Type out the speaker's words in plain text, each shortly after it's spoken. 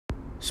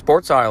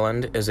Sports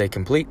Island is a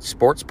complete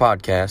sports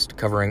podcast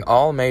covering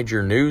all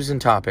major news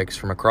and topics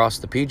from across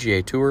the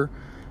PGA Tour,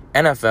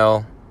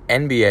 NFL,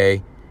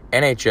 NBA,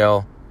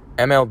 NHL,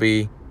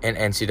 MLB, and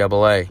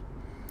NCAA.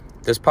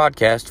 This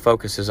podcast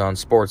focuses on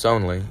sports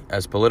only,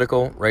 as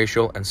political,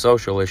 racial, and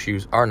social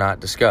issues are not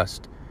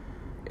discussed.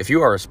 If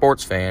you are a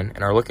sports fan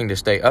and are looking to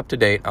stay up to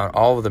date on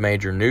all of the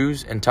major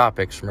news and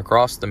topics from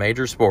across the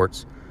major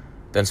sports,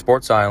 then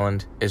Sports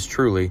Island is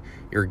truly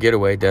your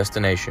getaway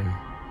destination.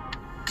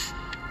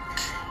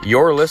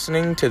 You're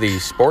listening to the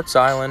Sports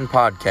Island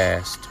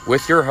Podcast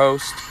with your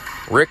host,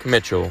 Rick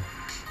Mitchell.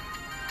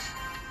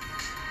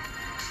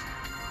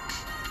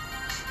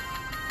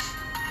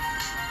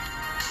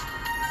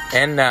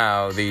 And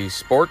now, the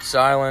Sports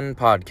Island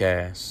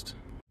Podcast.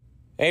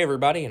 Hey,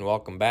 everybody, and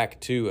welcome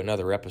back to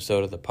another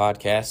episode of the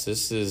podcast.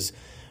 This is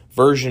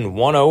version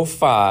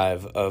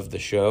 105 of the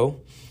show,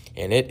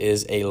 and it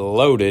is a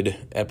loaded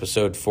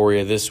episode for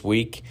you this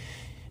week.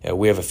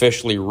 We have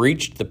officially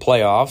reached the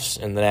playoffs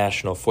in the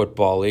National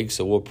Football League,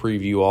 so we'll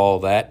preview all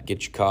of that,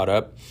 get you caught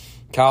up.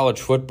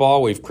 College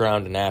football, we've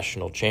crowned a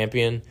national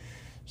champion,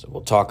 so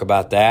we'll talk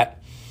about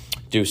that.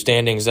 Do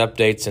standings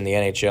updates in the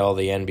NHL,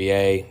 the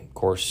NBA, of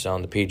course,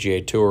 on the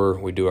PGA Tour.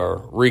 We do our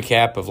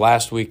recap of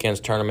last weekend's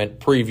tournament,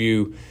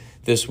 preview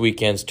this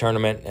weekend's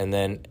tournament, and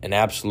then an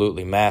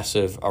absolutely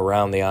massive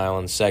Around the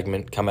Island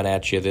segment coming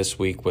at you this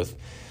week with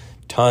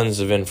tons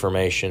of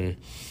information.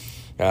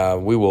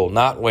 We will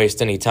not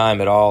waste any time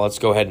at all. Let's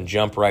go ahead and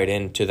jump right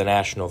into the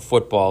National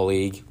Football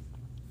League.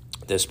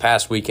 This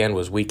past weekend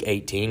was Week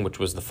 18, which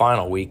was the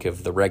final week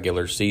of the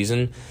regular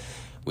season.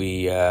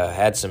 We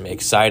had some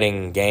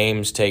exciting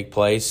games take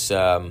place.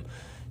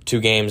 2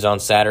 games on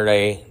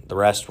Saturday. The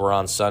rest were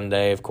on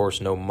Sunday. Of course,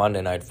 no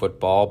Monday Night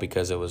Football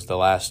because it was the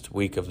last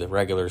week of the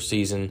regular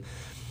season.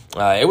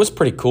 It was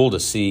pretty cool to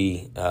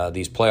see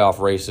these playoff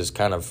races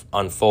kind of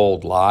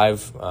unfold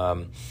live.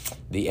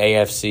 The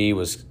AFC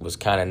was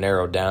kind of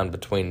narrowed down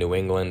between New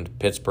England,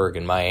 Pittsburgh,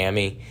 and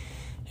Miami.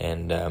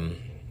 And,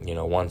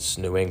 once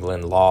New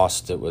England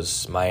lost, it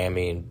was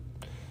Miami and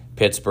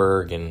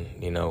Pittsburgh and,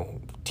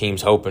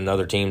 teams hoping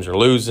other teams are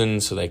losing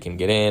so they can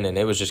get in. And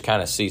it was just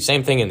kind of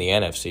same thing in the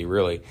NFC,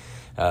 really.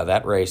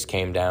 That race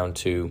came down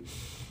to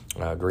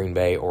Green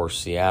Bay or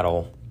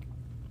Seattle.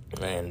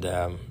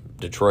 And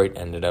Detroit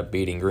ended up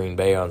beating Green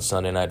Bay on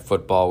Sunday Night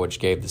Football, which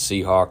gave the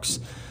Seahawks,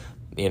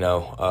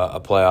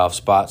 a playoff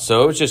spot.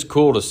 So it was just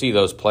cool to see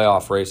those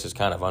playoff races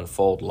kind of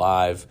unfold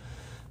live.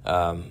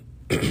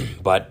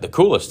 But the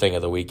coolest thing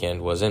of the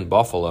weekend was in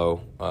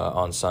Buffalo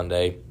on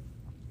Sunday.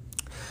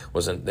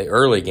 Was in the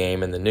early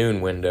game in the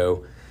noon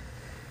window.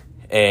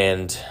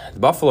 And the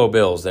Buffalo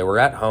Bills, they were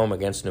at home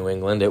against New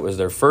England. It was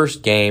their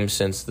first game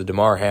since the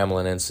Damar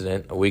Hamlin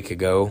incident a week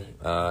ago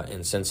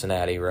in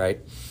Cincinnati, right?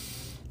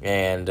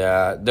 And,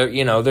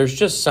 there's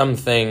just some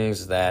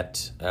things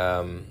that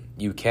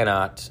you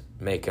cannot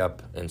make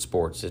up in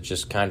sports. It's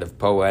just kind of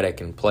poetic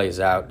and plays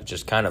out. It's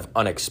just kind of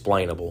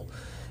unexplainable.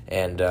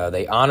 And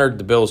they honored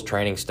the Bills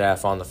training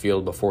staff on the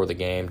field before the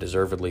game,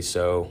 deservedly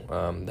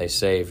so. They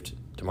saved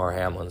Damar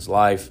Hamlin's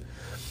life.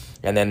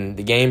 And then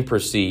the game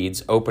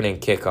proceeds, opening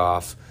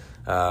kickoff.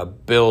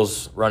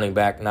 Bills running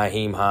back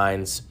Nyheim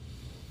Hines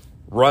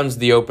runs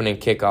the opening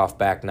kickoff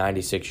back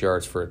 96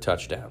 yards for a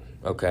touchdown.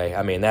 Okay,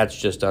 I mean, that's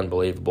just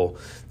unbelievable.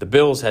 The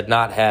Bills had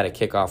not had a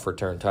kickoff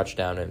return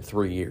touchdown in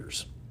 3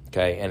 years.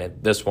 Okay,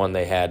 and this one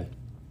they had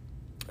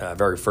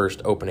very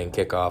first opening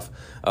kickoff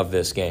of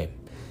this game.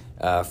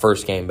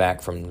 First game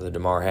back from the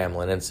Damar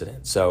Hamlin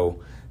incident.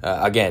 So,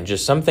 again,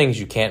 just some things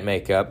you can't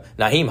make up.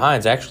 Nyheim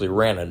Hines actually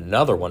ran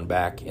another one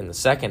back in the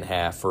second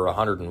half for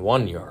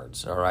 101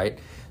 yards, all right?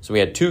 So we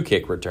had 2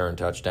 kick return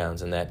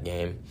touchdowns in that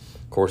game.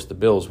 Of course, the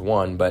Bills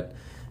won, but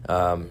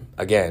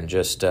again,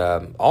 just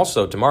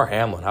also Damar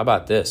Hamlin, how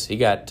about this? He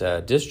got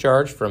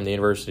discharged from the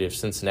University of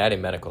Cincinnati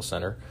Medical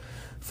Center,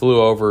 flew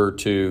over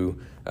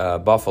to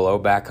Buffalo,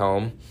 back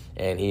home,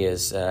 and he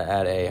is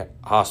at a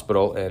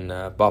hospital in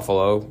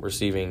Buffalo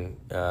receiving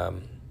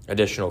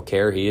additional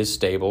care. He is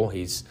stable.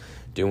 He's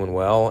doing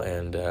well,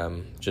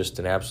 and just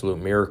an absolute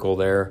miracle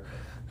there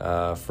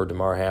for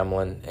Damar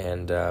Hamlin,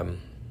 and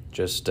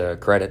just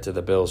credit to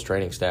the Bills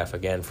training staff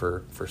again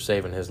for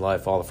saving his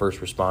life, all the first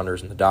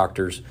responders and the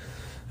doctors.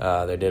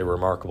 They did a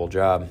remarkable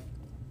job.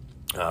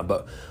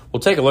 But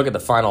we'll take a look at the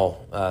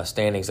final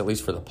standings, at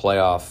least for the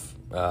playoff,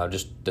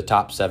 just the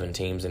top 7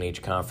 teams in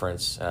each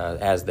conference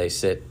as they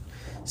sit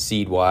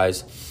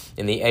seed-wise.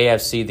 In the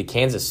AFC, the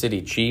Kansas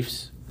City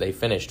Chiefs, they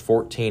finished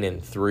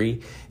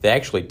 14-3. They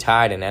actually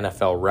tied an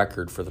NFL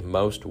record for the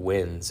most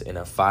wins in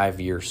a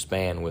 5-year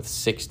span with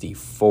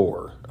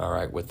 64, all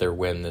right, with their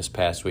win this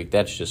past week.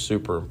 That's just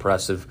super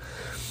impressive.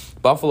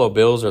 Buffalo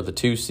Bills are the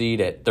 2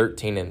 seed at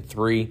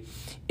 13-3.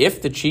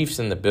 If the Chiefs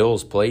and the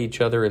Bills play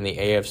each other in the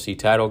AFC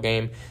title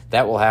game,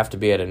 that will have to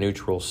be at a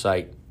neutral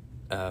site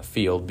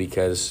field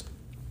because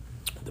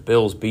the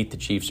Bills beat the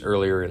Chiefs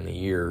earlier in the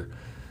year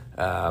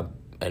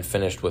and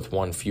finished with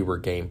 1 fewer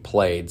game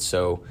played.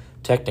 So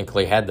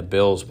technically, had the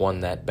Bills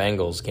won that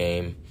Bengals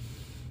game,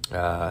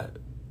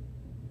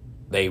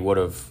 they would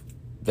have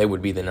they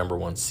would be the number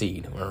 1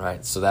 seed. All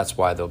right, so that's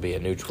why there'll be a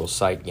neutral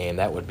site game.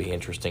 That would be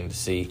interesting to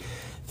see.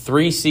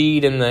 3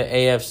 seed in the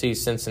AFC,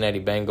 Cincinnati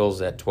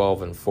Bengals at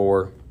 12-4.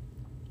 All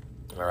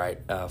right,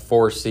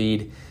 4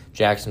 seed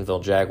Jacksonville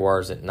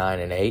Jaguars at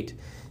 9-8.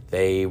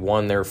 They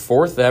won their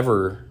 4th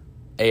ever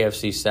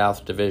AFC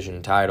South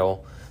Division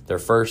title, their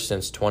first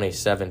since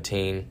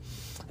 2017,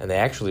 and they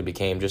actually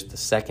became just the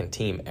 2nd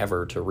team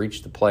ever to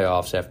reach the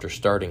playoffs after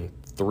starting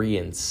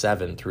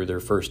 3-7 through their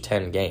first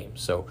 10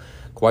 games. So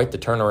quite the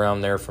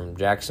turnaround there from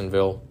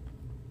Jacksonville.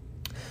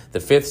 The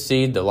 5th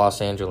seed, the Los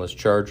Angeles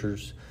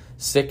Chargers.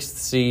 6th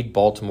seed,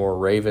 Baltimore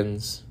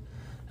Ravens.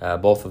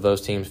 Both of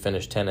those teams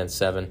finished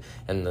 10-7.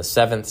 And the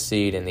 7th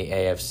seed in the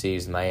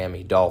AFC's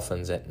Miami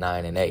Dolphins at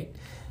 9-8.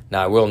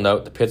 Now, I will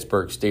note the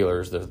Pittsburgh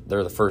Steelers,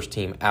 they're the first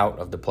team out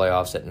of the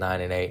playoffs at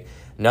 9-8.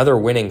 Another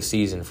winning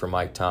season for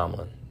Mike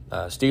Tomlin.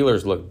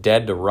 Steelers look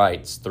dead to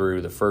rights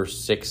through the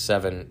first 6,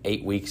 7,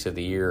 8 weeks of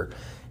the year,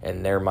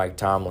 and there Mike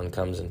Tomlin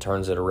comes and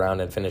turns it around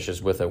and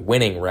finishes with a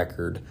winning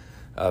record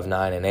of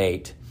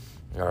 9-8.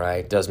 All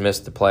right, does miss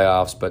the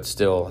playoffs, but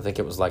still, I think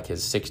it was like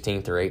his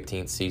 16th or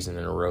 18th season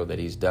in a row that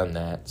he's done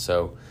that.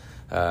 So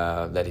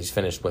that he's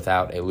finished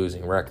without a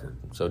losing record.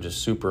 So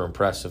just super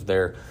impressive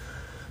there.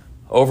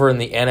 Over in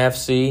the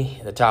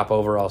NFC, the top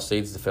overall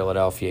seeds, the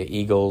Philadelphia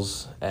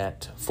Eagles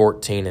at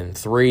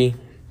 14-3.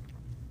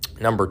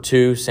 Number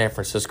 2, San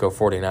Francisco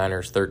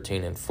 49ers,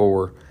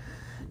 13-4.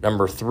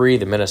 Number 3,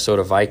 the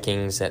Minnesota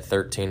Vikings at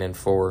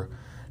 13-4.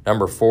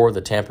 Number 4, the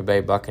Tampa Bay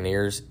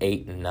Buccaneers,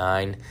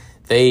 8-9.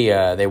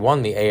 They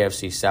won the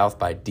AFC South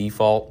by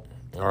default.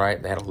 All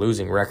right, they had a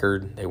losing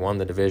record. They won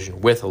the division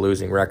with a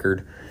losing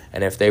record,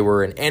 and if they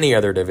were in any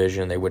other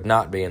division, they would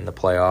not be in the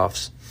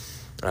playoffs.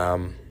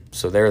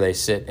 So there they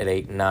sit at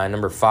 8-9.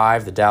 Number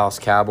 5, the Dallas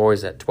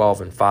Cowboys at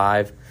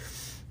 12-5.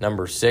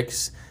 Number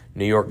 6,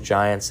 New York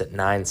Giants at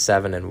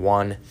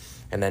 9-7-1.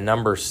 And then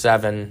number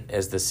 7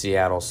 is the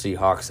Seattle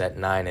Seahawks at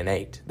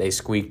 9-8. They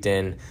squeaked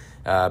in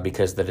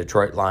because the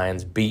Detroit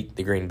Lions beat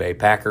the Green Bay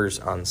Packers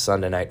on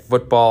Sunday Night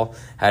Football.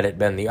 Had it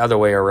been the other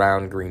way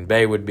around, Green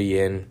Bay would be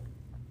in.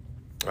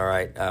 All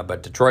right,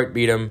 but Detroit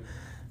beat them,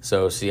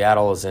 so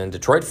Seattle is in.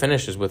 Detroit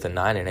finishes with a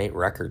 9-8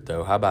 record,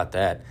 though. How about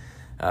that?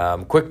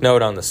 Quick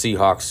note on the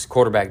Seahawks.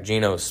 Quarterback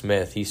Geno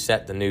Smith, he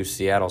set the new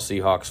Seattle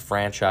Seahawks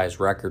franchise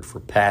record for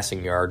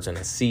passing yards in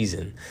a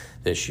season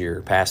this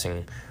year,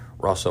 passing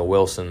Russell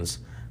Wilson's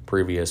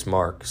previous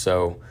mark.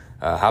 So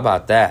how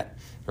about that,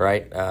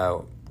 right?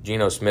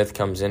 Geno Smith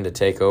comes in to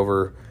take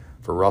over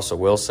for Russell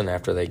Wilson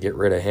after they get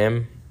rid of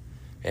him,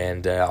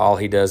 and all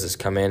he does is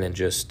come in and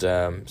just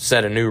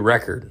set a new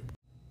record.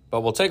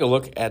 But we'll take a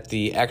look at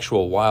the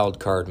actual wild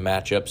card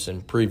matchups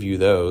and preview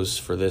those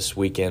for this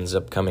weekend's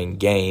upcoming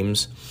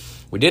games.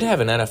 We did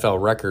have an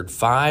NFL record,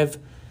 5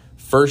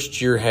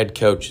 first-year head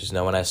coaches.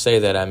 Now, when I say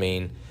that, I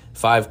mean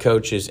 5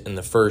 coaches in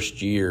the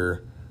first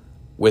year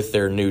with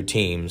their new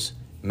teams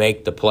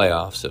make the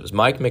playoffs. It was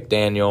Mike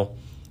McDaniel,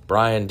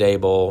 Brian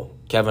Daboll,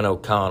 Kevin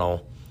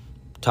O'Connell,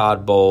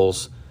 Todd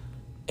Bowles,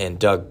 and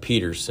Doug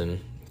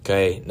Peterson.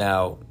 Okay,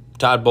 now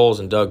Todd Bowles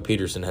and Doug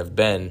Peterson have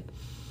been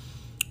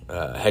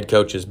head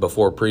coaches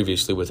before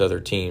previously with other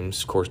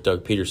teams. Of course,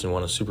 Doug Peterson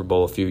won a Super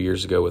Bowl a few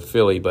years ago with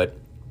Philly, but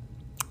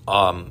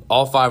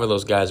all 5 of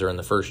those guys are in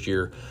the first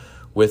year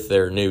with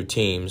their new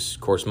teams.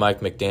 Of course,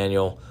 Mike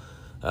McDaniel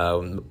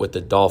with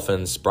the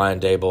Dolphins, Brian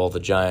Daboll, the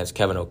Giants,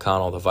 Kevin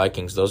O'Connell, the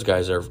Vikings. Those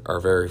guys are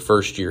very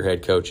first-year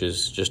head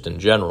coaches just in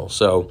general.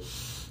 So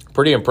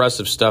pretty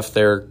impressive stuff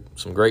there.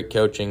 Some great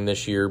coaching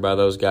this year by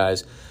those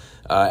guys.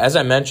 As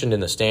I mentioned in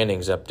the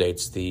standings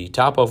updates, the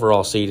top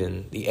overall seed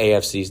in the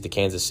AFC is the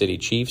Kansas City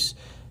Chiefs.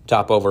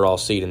 Top overall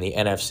seed in the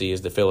NFC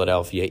is the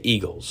Philadelphia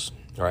Eagles.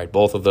 All right,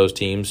 both of those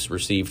teams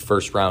received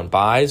first-round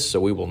byes,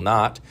 so we will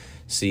not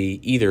see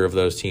either of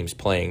those teams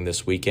playing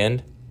this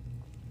weekend.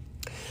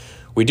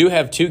 We do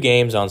have 2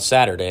 games on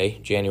Saturday,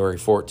 January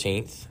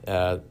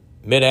 14th,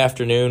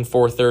 mid-afternoon,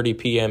 4:30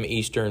 p.m.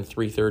 Eastern,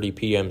 3:30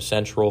 p.m.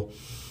 Central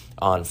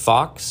on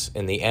Fox.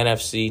 In the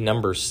NFC,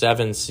 number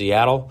 7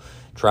 Seattle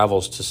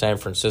travels to San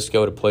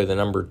Francisco to play the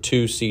number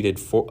 2 seeded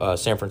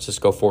San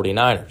Francisco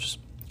 49ers.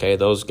 Okay,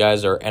 those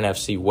guys are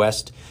NFC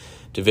West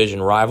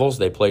division rivals.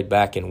 They played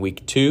back in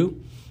Week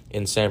 2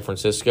 in San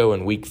Francisco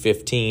and Week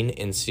 15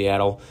 in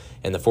Seattle,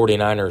 and the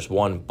 49ers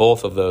won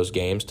both of those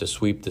games to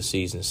sweep the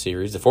season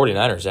series. The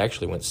 49ers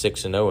actually went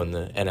 6-0 in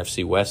the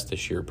NFC West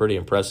this year. Pretty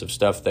impressive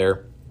stuff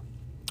there.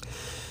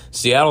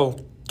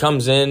 Seattle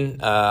comes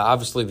in,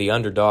 obviously the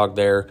underdog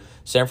there.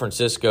 San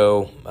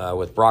Francisco,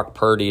 with Brock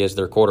Purdy as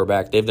their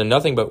quarterback, they've done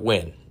nothing but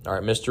win. All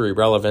right, Mr.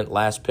 Irrelevant,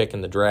 last pick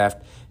in the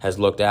draft, has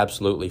looked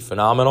absolutely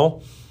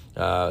phenomenal.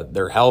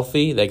 They're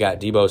healthy. They got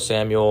Deebo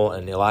Samuel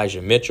and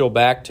Elijah Mitchell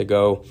back to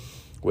go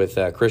with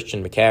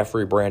Christian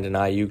McCaffrey, Brandon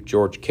Ayuk,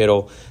 George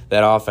Kittle.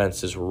 That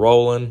offense is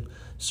rolling.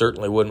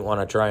 Certainly wouldn't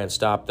want to try and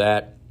stop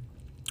that.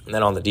 And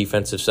then on the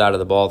defensive side of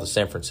the ball, the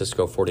San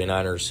Francisco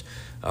 49ers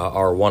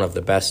are one of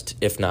the best,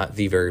 if not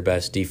the very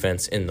best,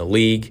 defense in the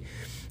league.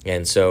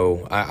 And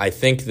so I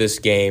think this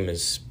game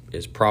is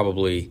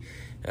probably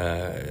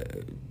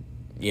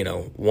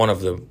one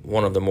of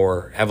the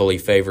more heavily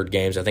favored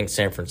games. I think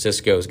San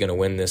Francisco is going to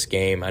win this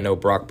game. I know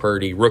Brock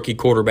Purdy, rookie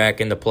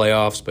quarterback in the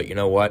playoffs, but you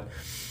know what?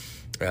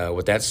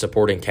 With that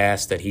supporting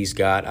cast that he's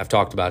got, I've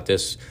talked about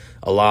this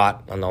a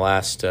lot on the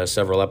last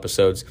several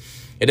episodes.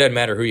 It doesn't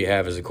matter who you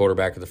have as a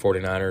quarterback of the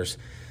 49ers.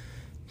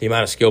 The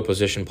amount of skill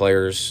position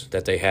players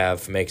that they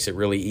have makes it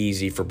really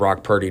easy for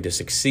Brock Purdy to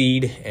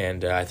succeed,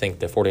 and I think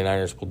the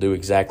 49ers will do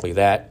exactly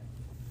that.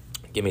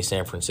 Give me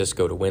San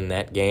Francisco to win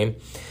that game.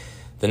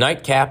 The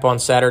nightcap on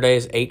Saturday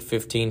is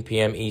 8:15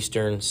 p.m.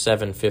 Eastern,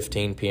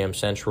 7:15 p.m.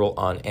 Central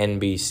on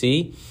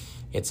NBC.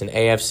 It's an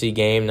AFC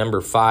game.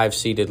 Number 5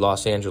 seeded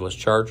Los Angeles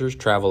Chargers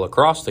travel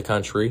across the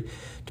country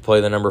to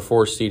play the number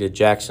 4 seeded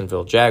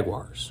Jacksonville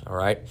Jaguars. All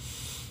right.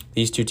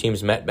 These two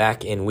teams met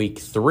back in week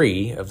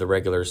 3 of the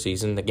regular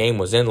season. The game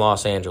was in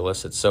Los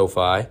Angeles at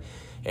SoFi,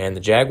 and the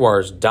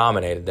Jaguars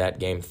dominated that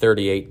game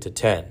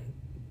 38-10.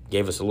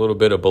 Gave us a little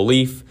bit of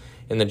belief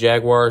in the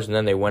Jaguars, and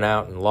then they went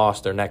out and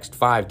lost their next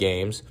 5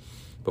 games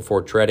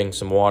before treading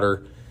some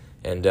water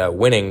and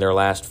winning their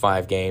last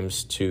 5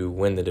 games to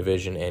win the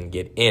division and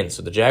get in.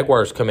 So the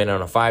Jaguars come in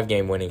on a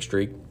 5-game winning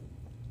streak.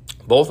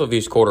 Both of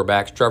these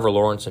quarterbacks, Trevor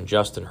Lawrence and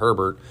Justin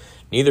Herbert,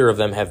 neither of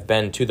them have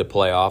been to the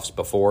playoffs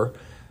before.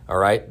 All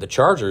right, the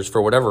Chargers,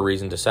 for whatever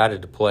reason,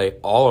 decided to play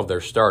all of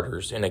their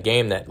starters in a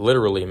game that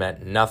literally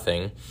meant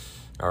nothing.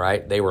 All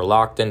right, they were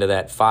locked into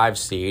that 5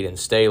 seed,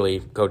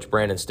 and Coach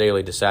Brandon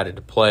Staley, decided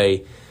to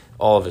play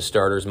all of his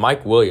starters.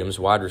 Mike Williams,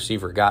 wide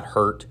receiver, got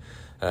hurt,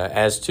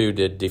 as too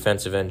did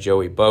defensive end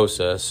Joey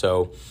Bosa.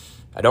 So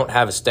I don't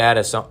have a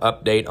status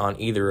update on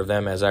either of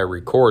them as I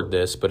record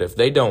this, but if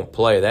they don't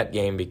play, that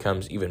game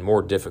becomes even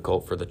more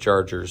difficult for the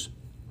Chargers,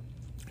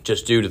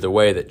 just due to the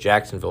way that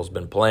Jacksonville's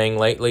been playing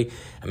lately.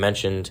 I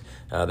mentioned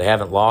they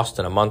haven't lost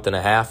in a month and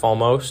a half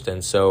almost,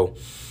 and so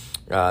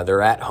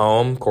they're at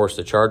home. Of course,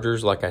 the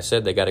Chargers, like I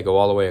said, they got to go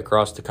all the way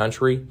across the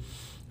country.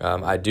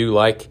 I do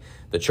like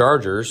the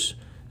Chargers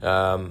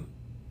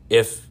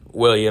if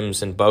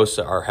Williams and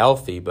Bosa are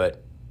healthy,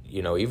 but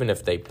even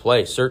if they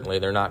play, certainly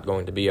they're not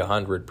going to be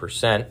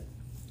 100%.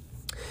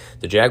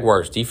 The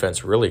Jaguars'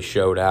 defense really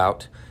showed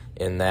out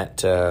in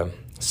that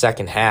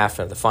second half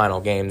of the final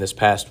game this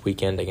past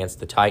weekend against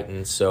the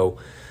Titans. So,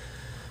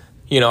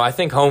 I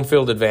think home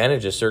field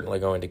advantage is certainly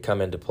going to come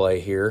into play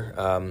here.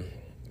 I'm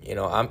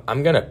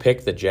going to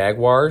pick the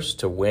Jaguars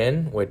to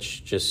win,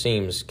 which just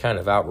seems kind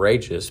of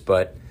outrageous,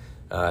 but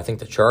I think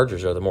the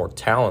Chargers are the more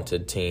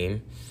talented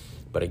team.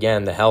 But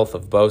again, the health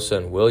of Bosa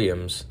and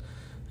Williams,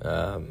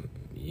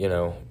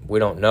 we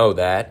don't know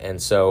that.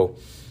 And so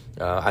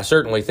I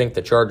certainly think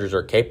the Chargers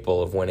are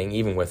capable of winning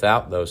even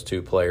without those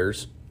two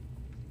players.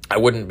 I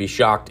wouldn't be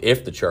shocked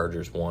if the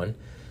Chargers won,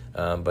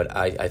 but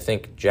I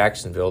think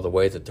Jacksonville, the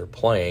way that they're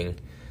playing,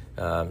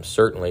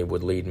 certainly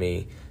would lead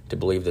me to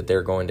believe that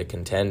they're going to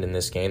contend in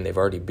this game. They've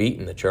already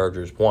beaten the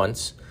Chargers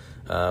once,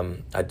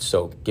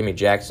 so give me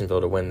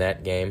Jacksonville to win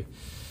that game.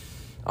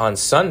 On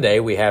Sunday,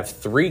 we have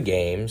 3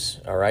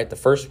 games, all right? The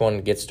first one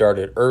gets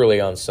started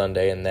early on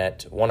Sunday in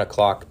that 1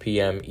 o'clock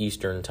p.m.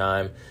 Eastern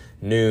time,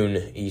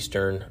 noon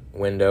Eastern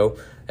window.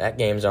 That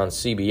game's on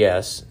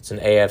CBS. It's an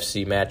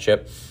AFC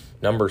matchup.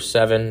 Number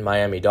 7,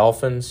 Miami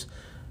Dolphins,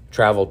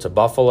 travel to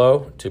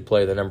Buffalo to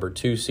play the number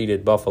 2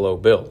 seeded Buffalo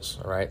Bills.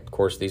 All right. Of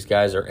course, these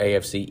guys are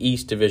AFC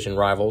East division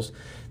rivals.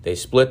 They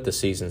split the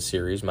season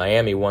series.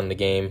 Miami won the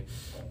game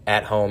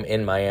at home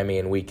in Miami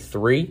in week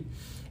 3.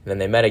 And then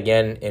they met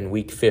again in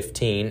week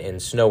 15 in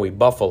snowy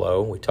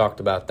Buffalo. We talked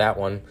about that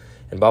one,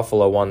 and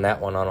Buffalo won that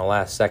one on a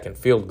last-second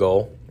field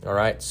goal. All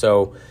right.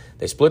 So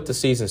they split the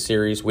season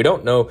series. We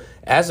don't know.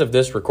 As of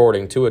this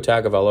recording, Tua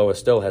Tagovailoa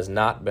still has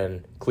not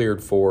been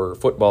cleared for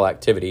football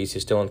activities.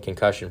 He's still in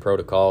concussion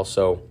protocol.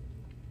 So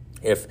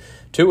if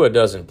Tua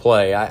doesn't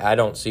play, I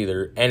don't see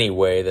there any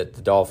way that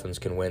the Dolphins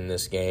can win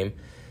this game.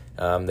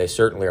 They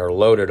certainly are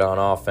loaded on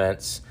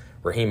offense.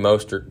 Raheem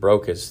Mostert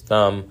broke his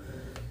thumb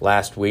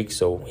last week,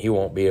 so he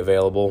won't be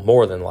available,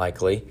 more than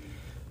likely.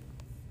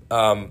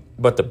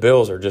 But the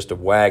Bills are just a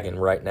wagon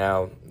right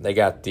now. They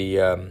got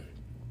the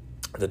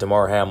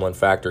Damar Hamlin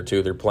factor,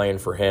 too. They're playing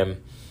for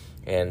him,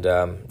 and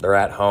they're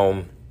at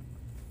home.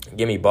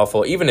 Give me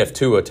Buffalo. Even if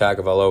Tua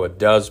Tagovailoa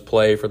does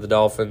play for the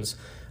Dolphins,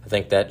 I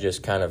think that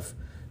just kind of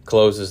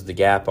closes the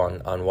gap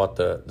on what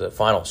the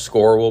final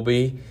score will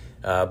be.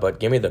 But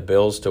give me the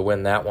Bills to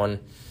win that one.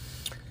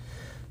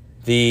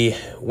 The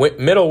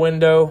middle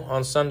window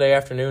on Sunday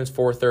afternoons,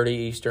 4:30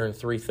 Eastern,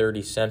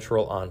 3:30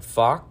 Central on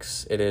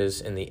Fox. It is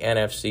in the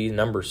NFC.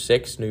 Number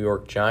 6 New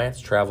York Giants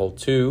travel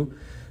to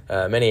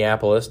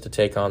Minneapolis to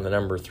take on the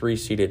number 3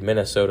 seeded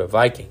Minnesota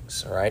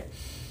Vikings. All right.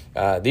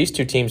 These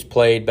two teams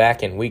played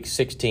back in Week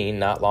 16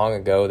 not long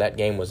ago. That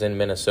game was in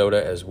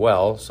Minnesota as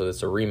well, so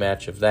it's a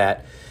rematch of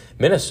that.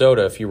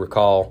 Minnesota, if you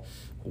recall,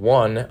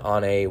 won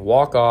on a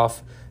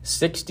walk-off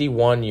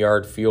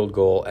 61-yard field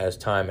goal as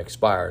time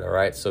expired. All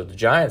right, so the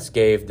Giants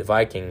gave the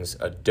Vikings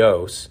a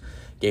dose,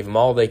 gave them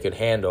all they could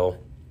handle.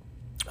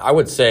 I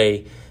would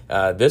say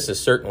this is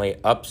certainly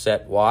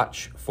upset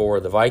watch for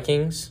the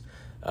Vikings.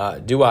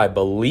 Do I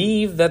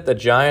believe that the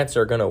Giants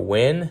are going to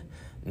win?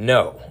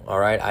 No, all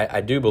right?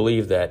 I do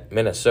believe that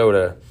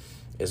Minnesota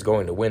is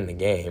going to win the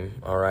game,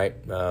 all right?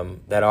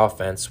 That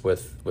offense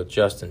with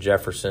Justin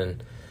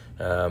Jefferson,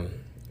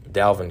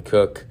 Dalvin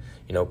Cook,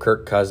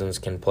 Kirk Cousins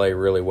can play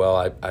really well.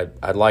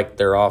 I like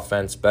their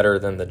offense better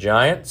than the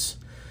Giants.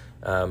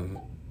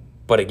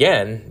 But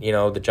again,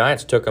 the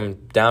Giants took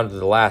them down to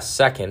the last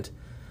second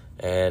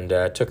and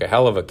took a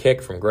hell of a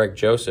kick from Greg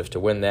Joseph to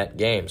win that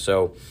game.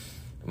 So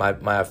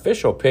my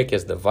official pick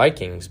is the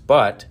Vikings,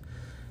 but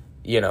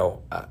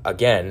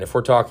again, if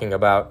we're talking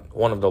about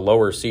one of the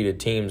lower-seeded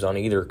teams on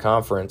either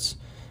conference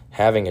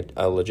having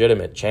a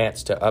legitimate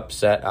chance to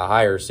upset a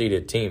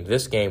higher-seeded team,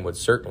 this game would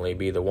certainly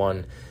be the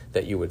one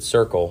that you would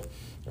circle,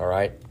 all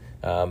right?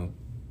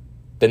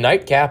 The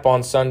nightcap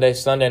on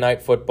Sunday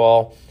Night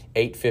Football,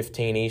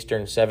 8:15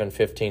 Eastern,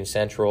 7:15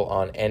 Central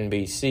on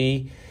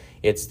NBC.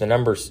 It's in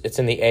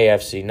the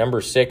AFC.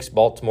 Number 6,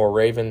 Baltimore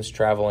Ravens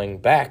traveling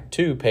back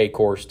to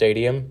Paycor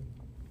Stadium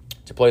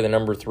to play the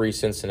number 3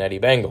 Cincinnati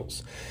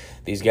Bengals.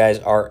 These guys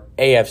are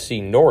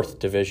AFC North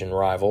division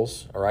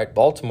rivals, all right?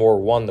 Baltimore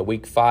won the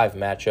Week 5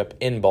 matchup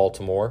in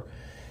Baltimore,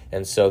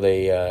 and so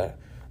they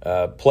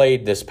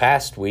played this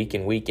past week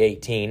in Week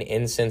 18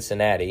 in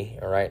Cincinnati,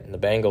 all right? And the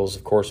Bengals,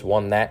 of course,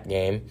 won that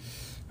game,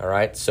 all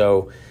right?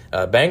 So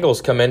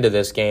Bengals come into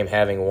this game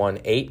having won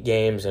 8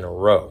 games in a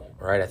row,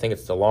 all right? I think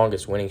it's the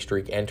longest winning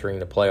streak entering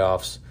the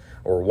playoffs,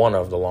 or one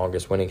of the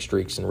longest winning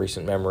streaks in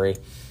recent memory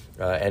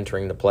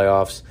entering the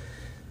playoffs.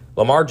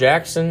 Lamar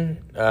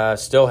Jackson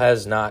still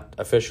has not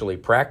officially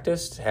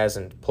practiced,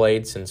 hasn't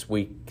played since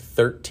Week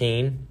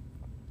 13,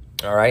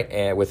 all right,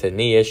 and with a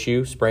knee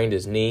issue, sprained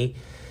his knee.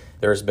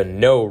 There's been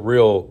no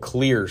real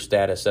clear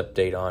status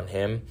update on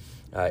him.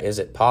 Is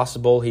it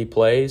possible he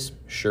plays?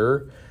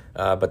 Sure,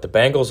 but the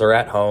Bengals are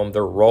at home.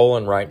 They're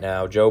rolling right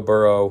now. Joe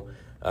Burrow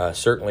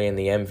certainly in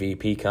the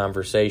MVP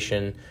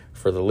conversation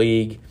for the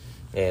league,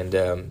 and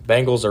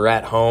Bengals are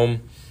at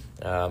home.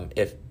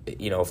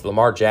 If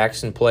Lamar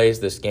Jackson plays,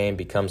 this game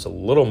becomes a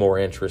little more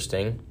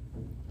interesting.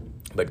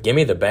 But give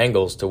me the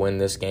Bengals to win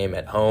this game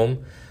at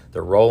home.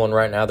 They're rolling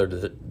right now. They're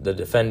the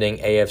defending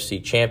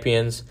AFC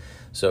champions.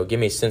 So give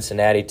me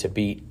Cincinnati to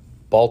beat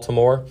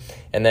Baltimore.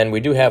 And then we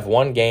do have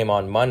one game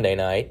on Monday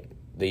night,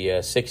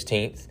 the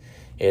 16th.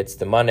 It's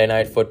the Monday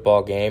Night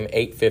Football game,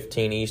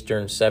 8:15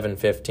 Eastern,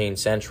 7:15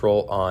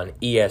 Central on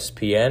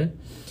ESPN.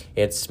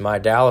 It's my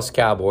Dallas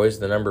Cowboys,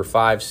 the number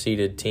 5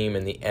 seeded team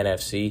in the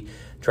NFC,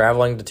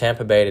 traveling to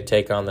Tampa Bay to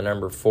take on the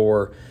number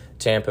 4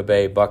 Tampa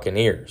Bay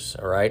Buccaneers,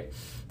 all right?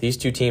 These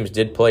two teams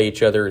did play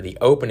each other the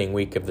opening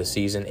week of the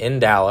season in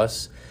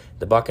Dallas.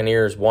 The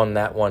Buccaneers won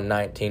that one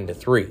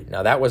 19-3.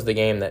 Now, that was the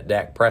game that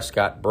Dak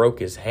Prescott broke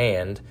his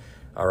hand,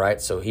 all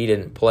right? So he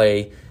didn't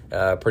play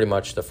pretty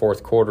much the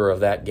fourth quarter of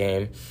that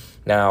game.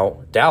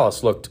 Now,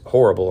 Dallas looked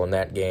horrible in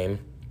that game,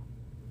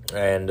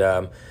 and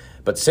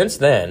but since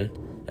then,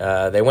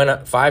 they went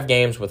up 5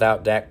 games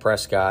without Dak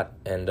Prescott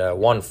and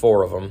won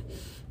 4 of them.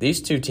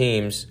 These two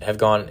teams have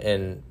gone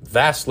in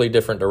vastly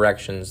different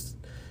directions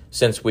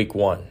since Week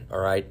 1, all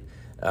right?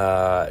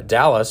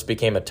 Dallas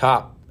became a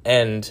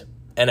top-end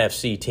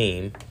NFC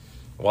team,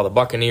 while the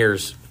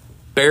Buccaneers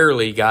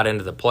barely got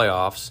into the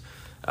playoffs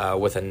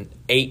with an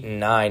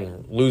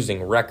 8-9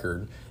 losing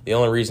record. The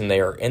only reason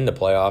they are in the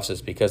playoffs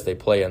is because they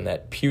play in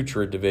that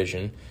putrid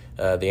division,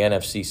 the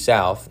NFC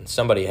South, and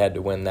somebody had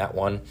to win that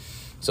one.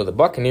 So the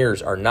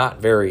Buccaneers are not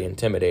very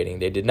intimidating.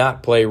 They did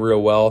not play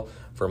real well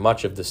for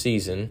much of the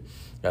season.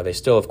 Now, they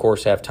still, of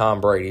course, have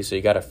Tom Brady, so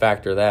you got to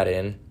factor that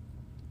in.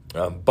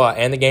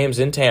 And the game's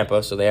in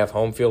Tampa, so they have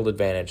home field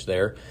advantage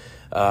there.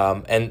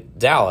 And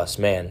Dallas,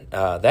 man,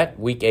 that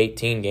Week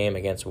 18 game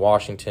against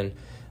Washington,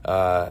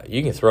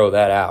 you can throw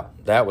that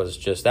out. That was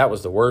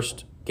the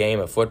worst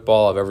game of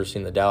football I've ever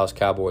seen the Dallas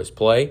Cowboys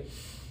play.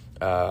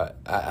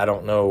 I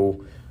don't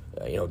know,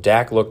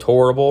 Dak looked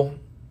horrible.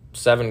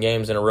 7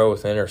 games in a row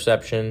with an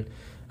interception.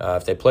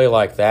 If they play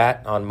like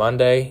that on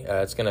Monday,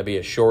 it's going to be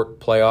a short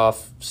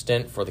playoff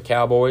stint for the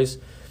Cowboys.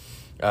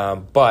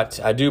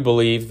 But I do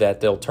believe that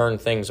they'll turn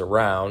things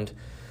around.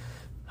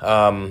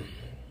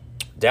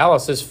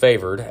 Dallas is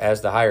favored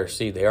as the higher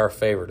seed. They are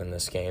favored in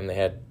this game. They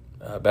had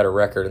a better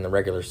record in the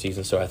regular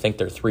season, so I think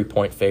they're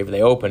 3-point favorite.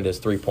 They opened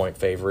as 3-point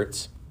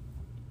favorites.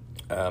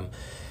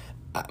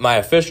 My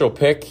official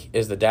pick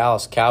is the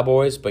Dallas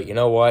Cowboys, but you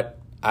know what?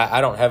 I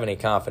don't have any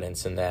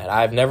confidence in that.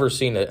 I've never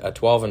seen a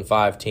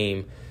 12-5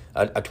 team,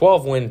 a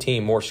 12-win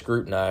team more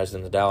scrutinized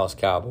than the Dallas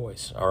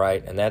Cowboys, all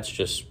right? And that's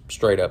just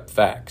straight-up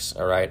facts,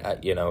 all right?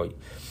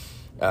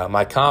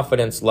 My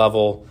confidence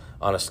level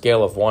on a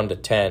scale of 1 to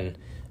 10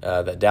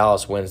 that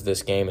Dallas wins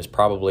this game is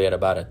probably at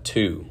about a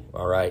 2,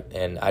 all right?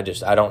 And I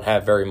don't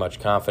have very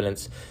much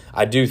confidence.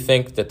 I do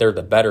think that they're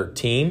the better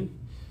team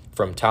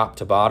from top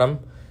to bottom,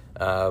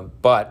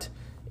 but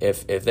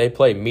if they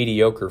play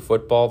mediocre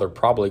football, they're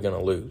probably going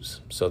to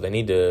lose. So they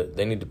need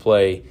to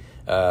play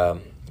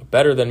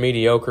better than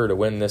mediocre to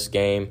win this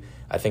game.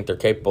 I think they're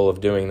capable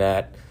of doing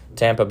that.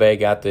 Tampa Bay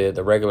got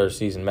the regular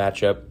season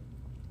matchup.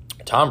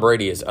 Tom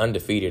Brady is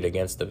undefeated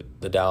against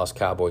the Dallas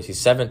Cowboys. He's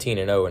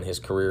 17-0 in his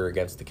career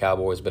against the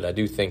Cowboys, but I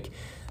do think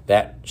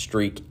that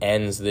streak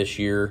ends this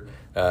year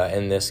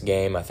in this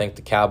game. I think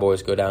the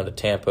Cowboys go down to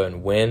Tampa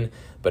and win,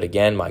 but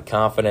again, my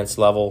confidence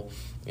level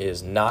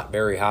is not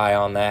very high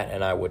on that,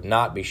 and I would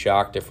not be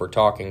shocked if we're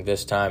talking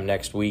this time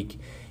next week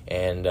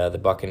and the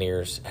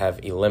Buccaneers have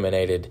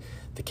eliminated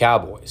the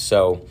Cowboys.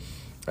 So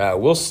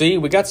we'll see.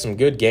 We got some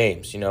good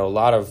games. A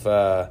lot of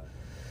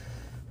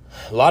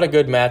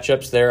good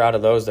matchups there out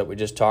of those that we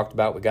just talked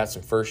about. We got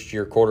some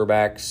first-year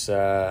quarterbacks,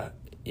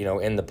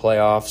 in the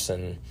playoffs,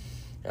 and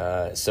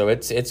so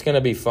it's going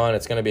to be fun.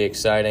 It's going to be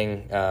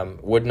exciting.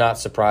 Would not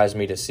surprise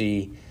me to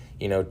see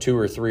 2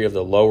 or 3 of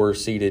the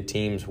lower-seeded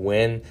teams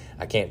win.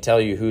 I can't tell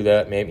you who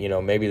that.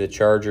 Maybe the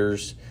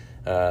Chargers,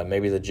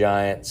 maybe the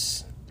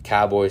Giants.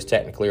 Cowboys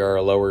technically are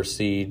a lower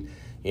seed.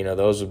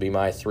 Those would be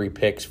my 3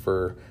 picks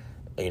for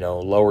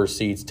lower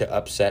seeds to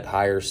upset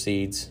higher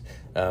seeds.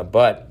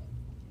 But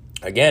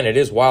again, it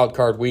is wild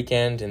card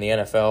weekend in the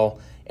NFL.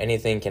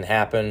 Anything can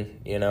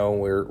happen.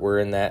 We're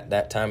in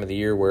that time of the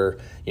year where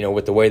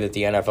with the way that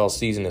the NFL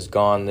season has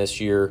gone this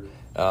year,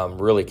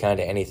 really kind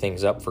of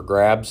anything's up for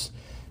grabs.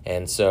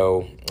 And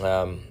so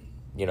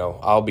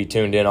I'll be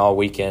tuned in all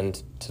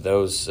weekend to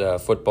those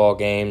football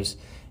games,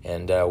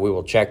 and we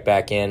will check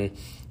back in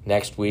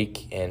next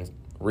week and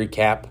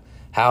recap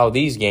how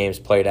these games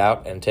played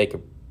out and take a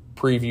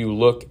preview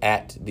look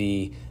at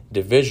the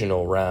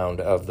divisional round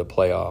of the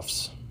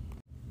playoffs.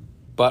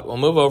 But we'll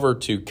move over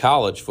to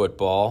college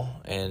football,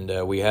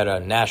 and we had a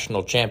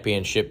national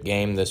championship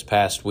game this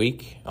past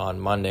week on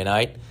Monday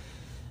night.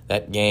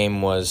 That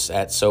game was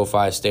at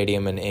SoFi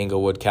Stadium in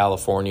Inglewood,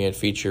 California. It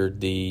featured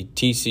the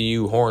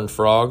TCU Horned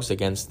Frogs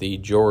against the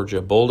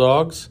Georgia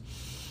Bulldogs.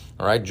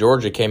 All right,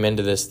 Georgia came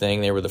into this thing.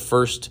 They were the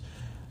first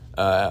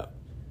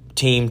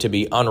team to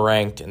be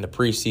unranked in the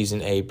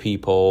preseason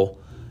AP poll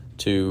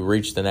to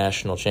reach the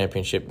national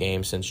championship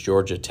game since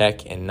Georgia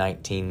Tech in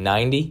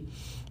 1990.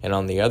 And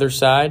on the other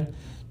side,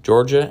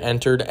 Georgia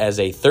entered as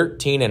a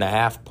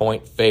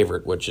 13.5-point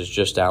favorite, which is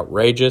just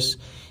outrageous.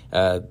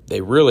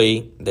 They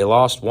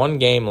lost one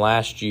game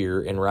last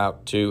year en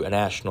route to a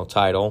national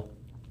title.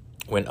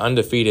 Went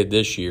undefeated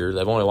this year.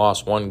 They've only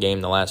lost one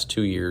game the last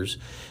 2 years.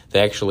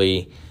 They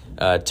actually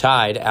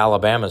tied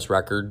Alabama's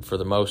record for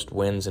the most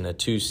wins in a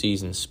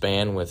 2-season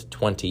span with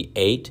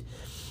 28.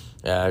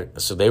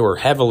 So they were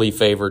heavily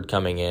favored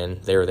coming in.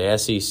 They were the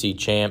SEC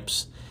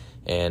champs,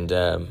 and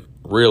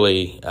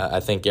I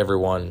think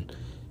everyone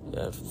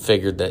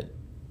figured that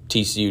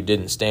TCU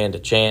didn't stand a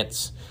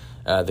chance.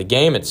 The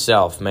game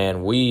itself,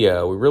 man, we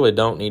really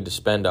don't need to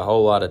spend a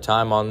whole lot of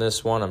time on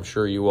this one. I'm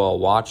sure you all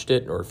watched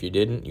it, or if you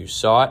didn't, you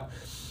saw it.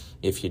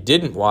 If you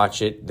didn't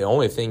watch it, the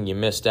only thing you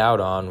missed out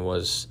on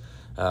was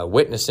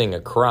witnessing a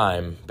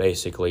crime,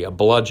 basically, a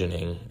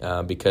bludgeoning,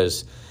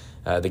 because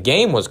the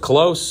game was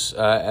close.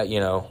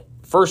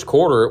 First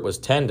quarter it was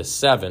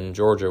 10-7,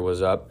 Georgia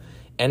was up.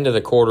 End of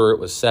the quarter it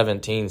was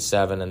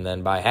 17-7, and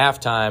then by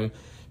halftime,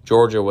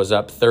 Georgia was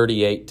up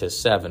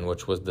 38-7,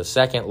 which was the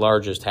second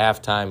largest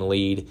halftime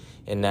lead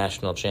in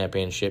national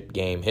championship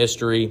game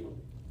history.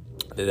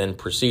 They then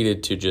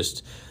proceeded to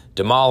just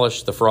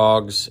demolish the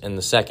Frogs in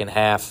the second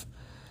half.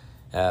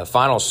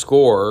 Final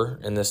score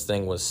in this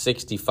thing was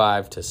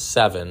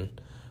 65-7,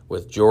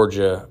 with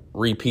Georgia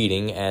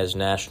repeating as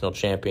national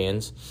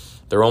champions.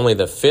 They're only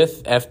the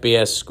 5th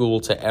FBS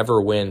school to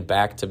ever win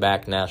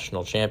back-to-back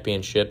national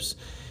championships,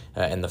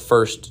 and the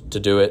first to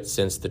do it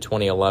since the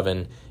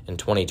 2011 and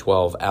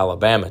 2012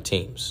 Alabama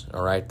teams.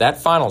 All right,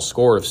 that final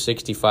score of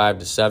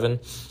 65-7,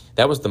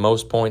 that was the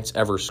most points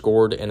ever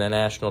scored in a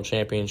national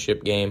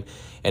championship game,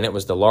 and it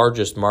was the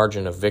largest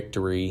margin of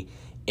victory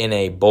in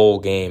a bowl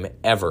game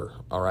ever.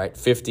 All right,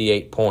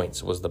 58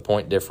 points was the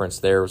point difference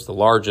there. It was the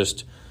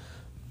largest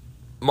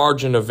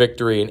margin of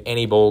victory in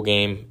any bowl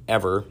game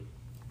ever.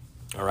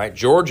 All right,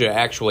 Georgia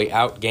actually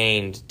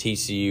outgained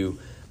TCU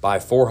by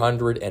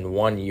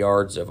 401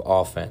 yards of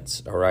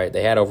offense. All right,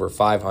 they had over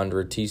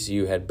 500.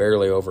 TCU had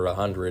barely over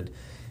 100,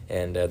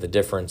 and the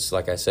difference,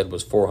 like I said,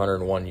 was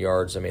 401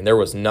 yards. I mean, there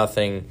was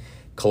nothing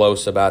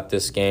close about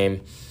this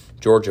game.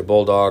 Georgia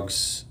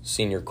Bulldogs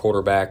senior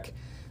quarterback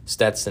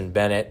Stetson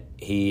Bennett,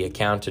 he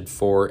accounted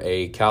for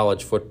a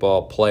college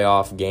football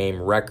playoff game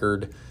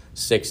record,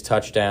 6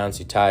 touchdowns.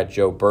 He tied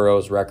Joe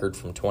Burrow's record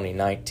from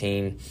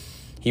 2019.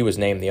 He was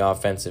named the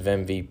offensive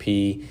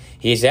MVP.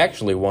 He's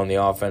actually won the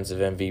offensive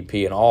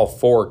MVP in all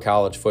 4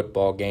 college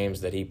football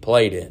games that he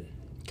played in,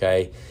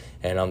 okay?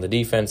 And on the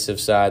defensive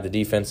side, the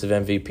defensive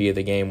MVP of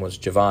the game was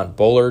Javon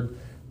Bullard,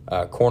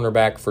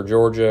 cornerback for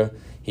Georgia.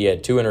 He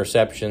had 2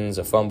 interceptions,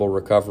 a fumble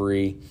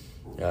recovery,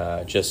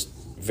 just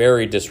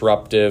very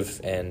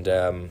disruptive, and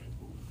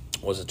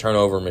was a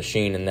turnover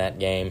machine in that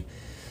game.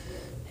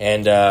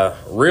 And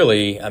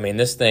really, I mean,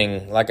 this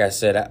thing, like I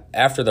said,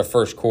 after the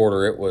first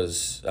quarter, it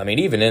was, I mean,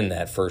 even in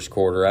that first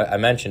quarter, I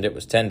mentioned it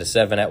was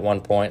 10-7 at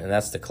one point, and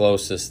that's the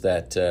closest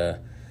that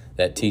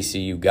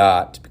TCU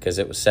got, because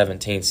it was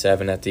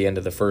 17-7 at the end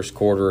of the first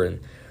quarter,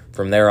 and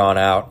from there on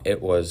out, it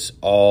was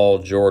all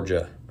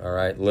Georgia. All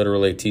right,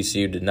 literally,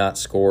 TCU did not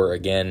score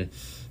again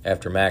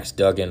after Max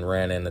Duggan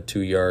ran in a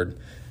 2-yard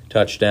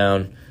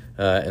touchdown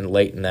and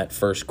late in that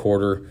first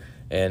quarter.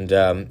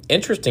 And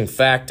interesting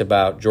fact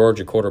about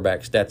Georgia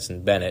quarterback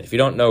Stetson Bennett. If you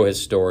don't know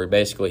his story,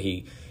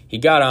 basically he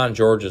got on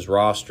Georgia's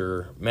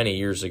roster many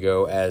years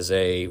ago as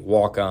a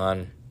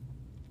walk-on.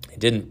 He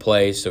didn't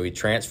play, so he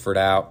transferred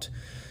out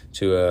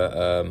to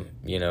a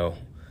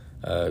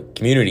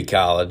community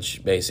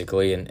college,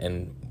 basically,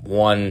 and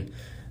won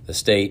the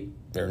state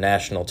or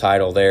national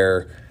title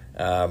there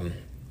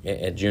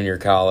at junior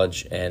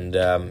college, and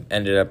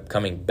ended up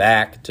coming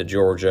back to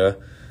Georgia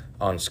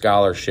on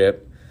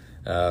scholarship.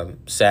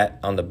 Sat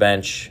on the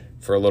bench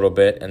for a little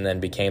bit and then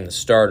became the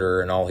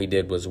starter, and all he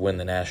did was win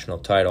the national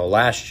title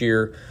last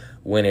year,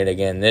 win it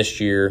again this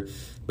year.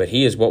 But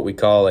he is what we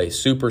call a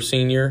super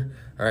senior,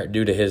 all right,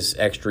 due to his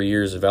extra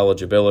years of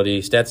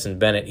eligibility. Stetson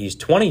Bennett, he's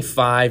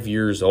 25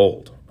 years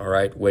old, all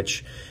right,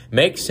 which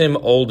makes him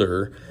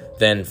older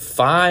than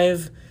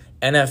 5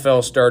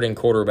 NFL starting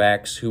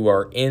quarterbacks who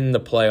are in the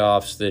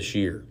playoffs this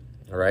year,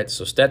 all right?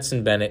 So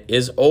Stetson Bennett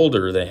is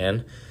older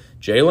than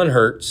Jalen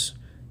Hurts,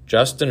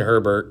 Justin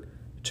Herbert,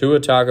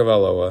 Tua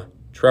Tagovailoa,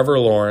 Trevor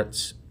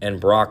Lawrence,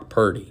 and Brock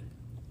Purdy.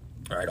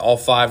 All right, all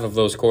 5 of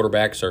those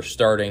quarterbacks are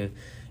starting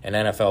an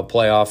NFL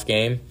playoff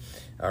game.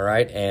 All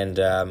right, and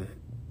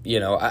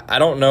I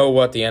don't know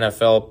what the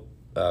NFL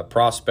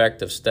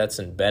prospect of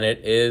Stetson Bennett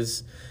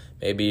is.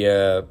 Maybe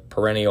a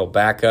perennial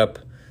backup,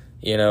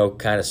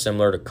 kind of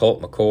similar to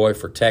Colt McCoy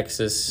for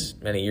Texas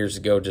many years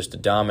ago, just a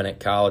dominant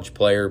college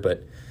player,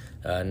 but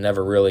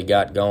never really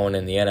got going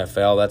in the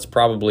NFL. That's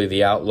probably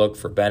the outlook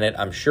for Bennett.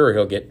 I'm sure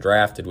he'll get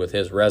drafted with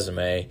his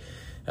resume,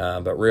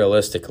 but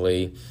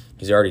realistically,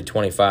 he's already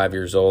 25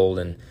 years old,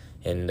 and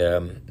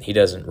he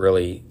doesn't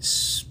really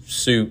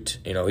suit.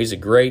 He's a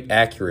great,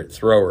 accurate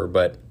thrower,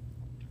 but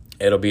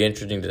it'll be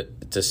interesting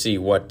to see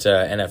what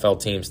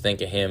NFL teams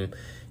think of him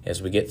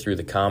as we get through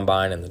the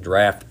combine and the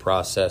draft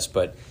process.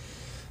 But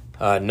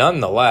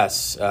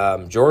nonetheless,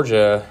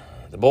 Georgia,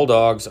 the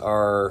Bulldogs,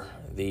 are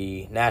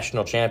the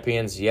national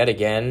champions yet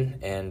again,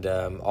 and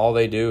all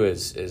they do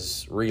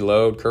is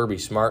reload. Kirby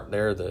Smart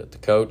there, the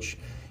coach,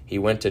 he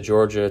went to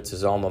Georgia. It's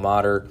his alma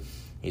mater.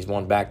 He's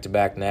won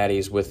back-to-back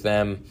natties with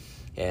them,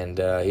 and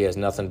he has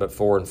nothing but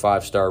 4- and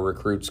 5-star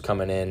recruits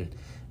coming in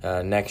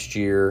next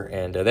year,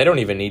 and they don't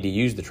even need to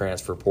use the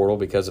transfer portal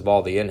because of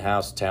all the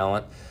in-house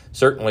talent.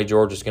 Certainly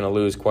Georgia's going to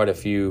lose quite a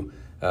few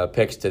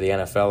picks to the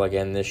NFL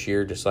again this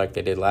year, just like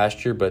they did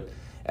last year, but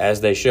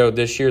as they showed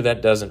this year,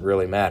 that doesn't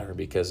really matter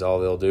because all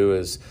they'll do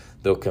is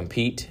they'll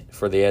compete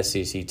for the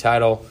SEC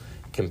title,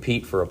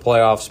 compete for a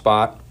playoff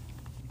spot,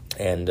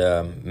 and,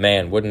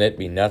 man, wouldn't it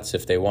be nuts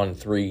if they won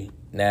 3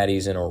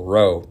 natties in a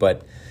row.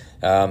 But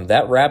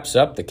that wraps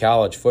up the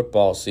college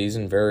football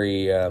season.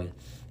 Very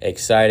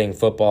exciting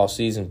football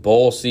season.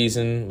 Bowl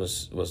season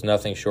was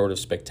nothing short of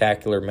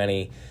spectacular.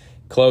 Many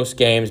close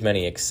games,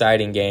 many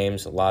exciting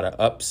games, a lot of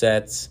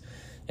upsets.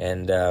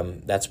 And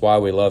that's why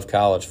we love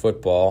college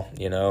football,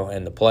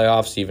 and the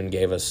playoffs even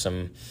gave us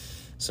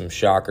some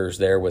shockers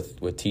there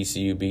with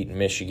TCU beating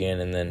Michigan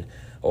and then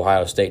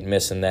Ohio State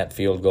missing that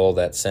field goal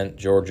that sent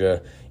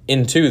Georgia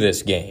into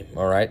this game,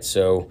 all right?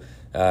 So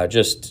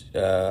just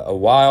a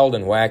wild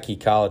and wacky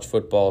college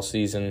football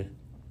season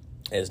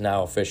is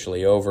now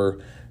officially over.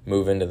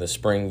 Move into the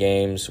spring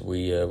games.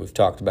 We've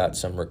talked about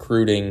some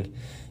recruiting,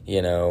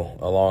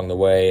 along the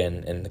way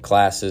and the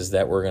classes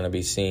that we're going to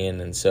be seeing.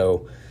 And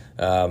so,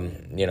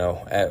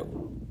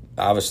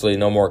 obviously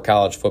no more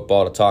college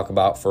football to talk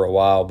about for a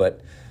while,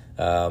 but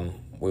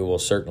we will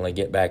certainly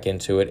get back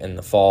into it in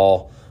the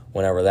fall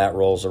whenever that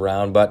rolls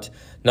around. But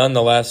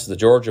nonetheless, the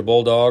Georgia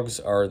Bulldogs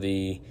are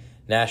the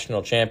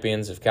national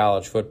champions of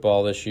college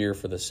football this year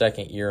for the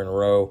second year in a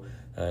row.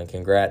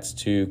 Congrats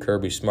to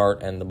Kirby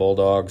Smart and the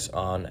Bulldogs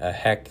on a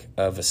heck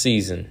of a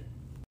season.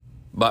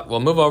 But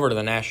we'll move over to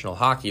the National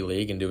Hockey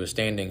League and do a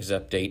standings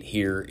update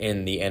here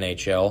in the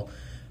NHL.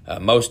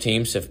 Most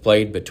teams have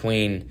played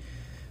between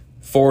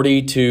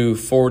 40 to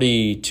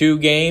 42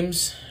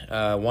 games.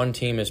 One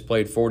team has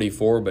played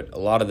 44, but a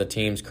lot of the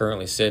teams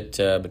currently sit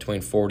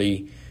between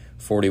 40,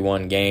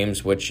 41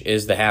 games, which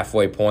is the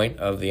halfway point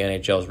of the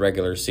NHL's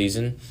regular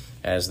season,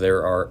 as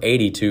there are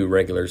 82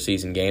 regular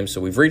season games.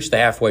 So we've reached the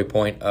halfway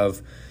point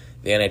of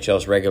the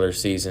NHL's regular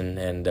season,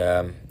 and,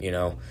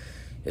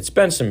 it's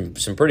been some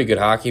pretty good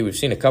hockey. We've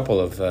seen a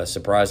couple of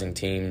surprising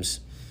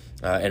teams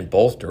in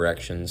both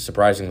directions,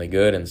 surprisingly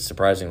good and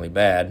surprisingly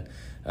bad,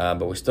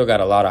 but we still got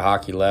a lot of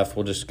hockey left.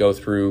 We'll just go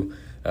through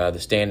the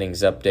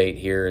standings update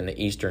here in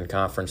the Eastern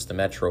Conference, the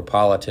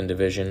Metropolitan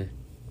Division.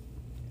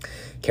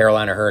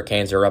 Carolina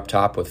Hurricanes are up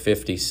top with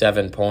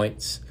 57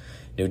 points.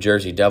 New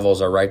Jersey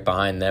Devils are right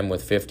behind them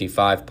with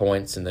 55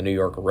 points, and the New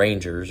York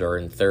Rangers are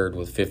in third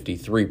with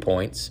 53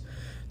 points.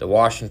 The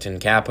Washington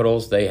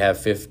Capitals, they have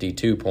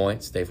 52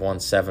 points. They've won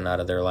 7 out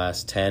of their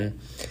last 10.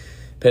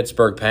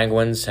 Pittsburgh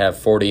Penguins have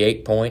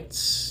 48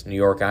 points. New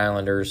York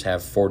Islanders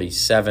have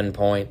 47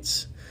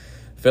 points.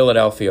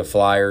 Philadelphia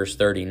Flyers,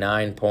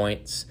 39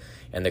 points.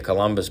 And the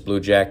Columbus Blue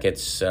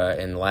Jackets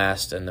in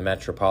last in the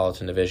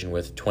Metropolitan Division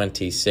with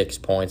 26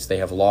 points. They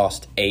have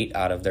lost 8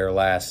 out of their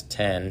last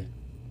 10.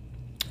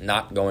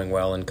 Not going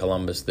well in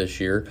Columbus this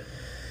year.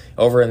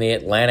 Over in the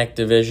Atlantic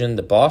Division,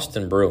 the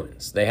Boston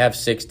Bruins, they have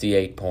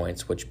 68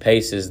 points, which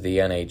paces the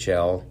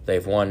NHL.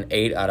 They've won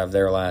 8 out of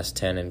their last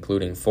 10,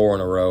 including 4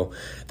 in a row.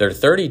 They're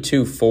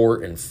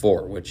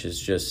 32-4-4, which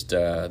is just,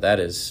 that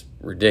is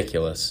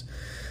ridiculous.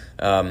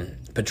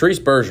 Patrice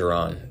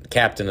Bergeron,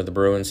 captain of the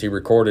Bruins, he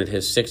recorded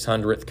his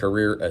 600th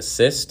career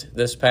assist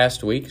this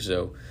past week,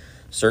 so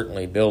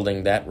certainly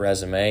building that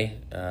resume.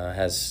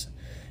 Has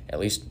at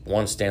least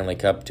one Stanley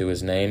Cup to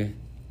his name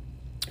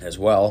as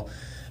well.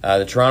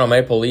 The Toronto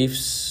Maple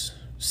Leafs,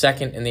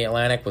 second in the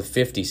Atlantic with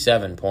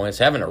 57 points,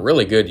 having a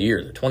really good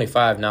year. They're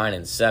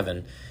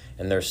 25-9-7,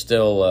 and they're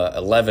still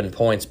 11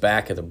 points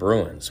back of the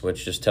Bruins,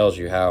 which just tells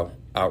you how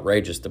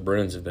outrageous the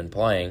Bruins have been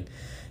playing.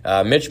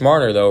 Mitch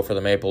Marner, though, for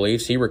the Maple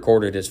Leafs, he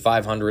recorded his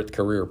 500th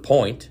career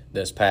point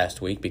this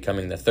past week,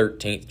 becoming the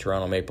 13th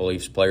Toronto Maple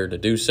Leafs player to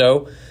do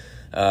so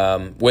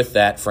with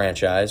that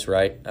franchise,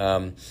 right?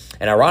 And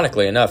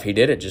ironically enough, he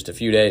did it just a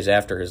few days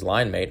after his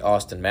line mate,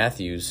 Austin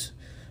Matthews,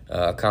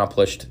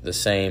 accomplished the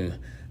same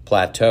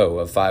plateau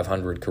of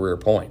 500 career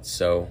points.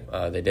 So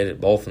they did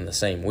it both in the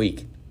same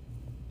week.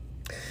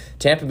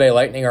 Tampa Bay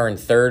Lightning are in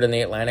third in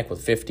the Atlantic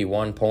with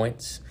 51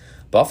 points.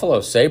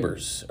 Buffalo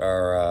Sabres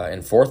are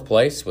in fourth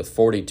place with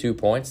 42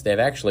 points. They've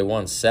actually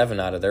won 7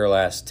 out of their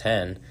last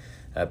 10,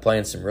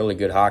 playing some really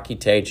good hockey.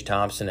 Tage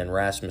Thompson and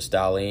Rasmus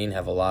Dahlin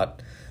have a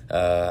lot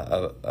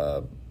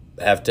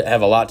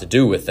have a lot to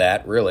do with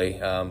that,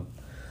 really.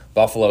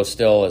 Buffalo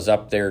still is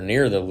up there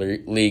near the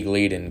league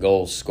lead in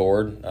goals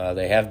scored.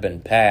 They have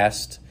been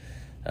passed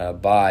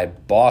by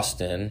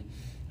Boston,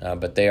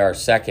 but they are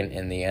second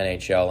in the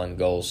NHL in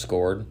goals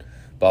scored.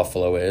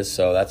 Buffalo is,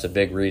 so that's a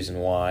big reason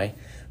why.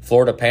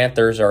 Florida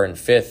Panthers are in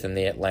fifth in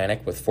the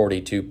Atlantic with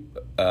 42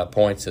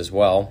 points as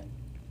well.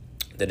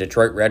 The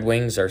Detroit Red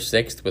Wings are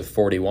sixth with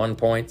 41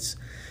 points.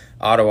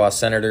 Ottawa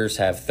Senators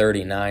have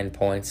 39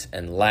 points.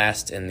 And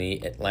last in the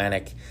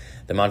Atlantic,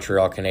 the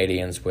Montreal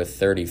Canadiens with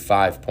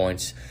 35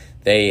 points.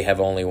 They have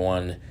only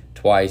won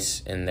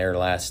twice in their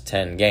last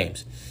 10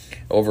 games.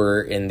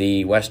 Over in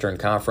the Western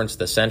Conference,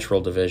 the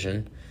Central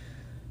Division,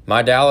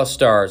 my Dallas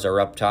Stars are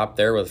up top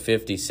there with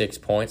 56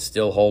 points,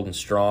 still holding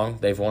strong.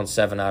 They've won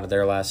 7 out of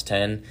their last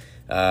 10.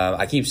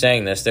 I keep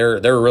saying this. They're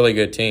a really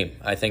good team.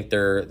 I think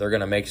they're going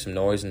to make some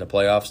noise in the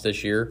playoffs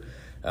this year.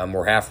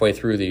 We're halfway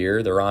through the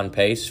year. They're on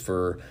pace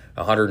for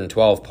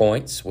 112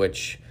 points,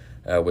 which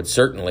would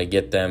certainly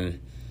get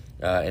them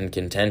in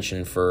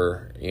contention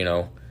for,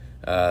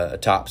 a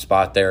top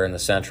spot there in the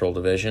Central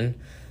Division.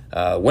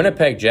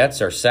 Winnipeg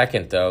Jets are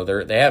second, though.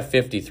 They have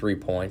 53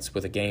 points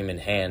with a game in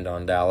hand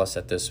on Dallas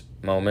at this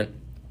moment.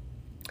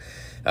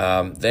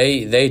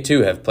 They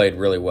too have played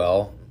really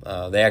well.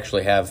 They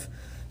actually have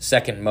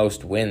second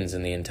most wins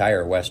in the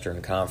entire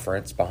Western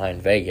Conference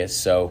behind Vegas.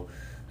 So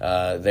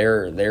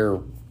they're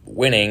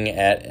winning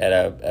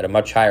at a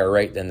much higher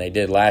rate than they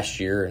did last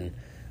year,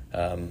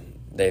 and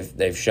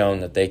they've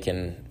shown that they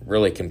can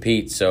really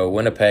compete. So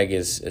Winnipeg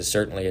is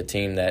certainly a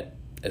team that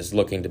is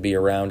looking to be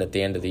around at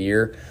the end of the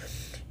year.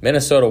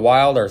 Minnesota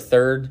Wild are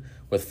third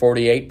with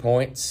 48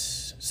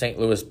 points. St.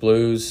 Louis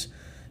Blues,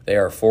 they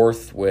are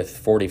fourth with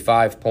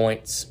 45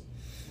 points.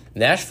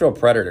 Nashville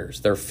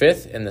Predators, they're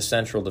fifth in the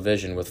Central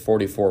Division with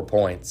 44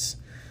 points.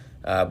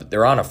 But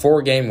they're on a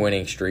 4-game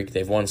winning streak.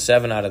 They've won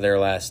 7 out of their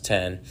last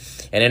 10.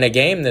 And in a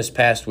game this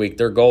past week,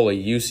 their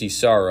goalie, Juuse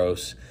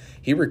Saros,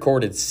 he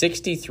recorded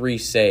 63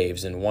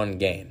 saves in one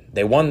game.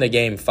 They won the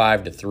game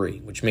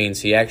 5-3, which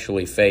means he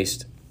actually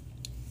faced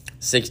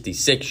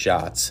 66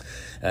 shots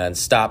and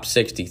stopped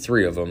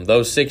 63 of them.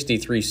 Those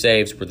 63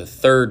 saves were the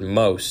third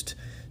most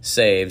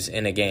saves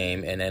in a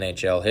game in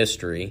NHL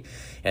history.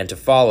 And to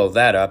follow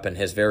that up, in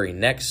his very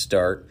next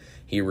start,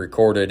 he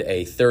recorded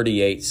a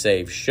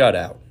 38-save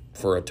shutout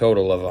for a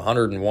total of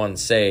 101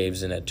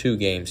 saves in a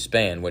 2-game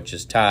span, which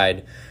is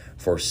tied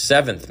for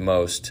 7th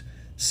most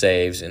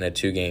saves in a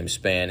 2-game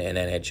span in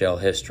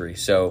NHL history.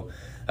 So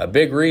a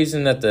big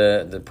reason that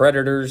the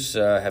Predators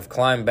have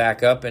climbed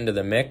back up into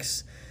the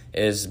mix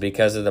is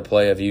because of the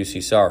play of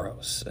Juuse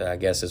Saros, I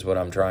guess is what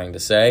I'm trying to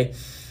say.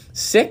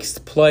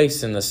 6th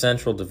place in the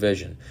Central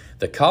Division,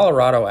 the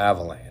Colorado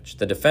Avalanche,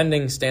 the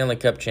defending Stanley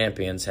Cup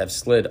champions, have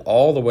slid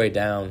all the way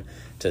down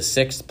to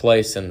 6th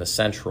place in the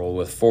Central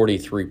with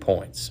 43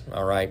 points,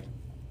 all right?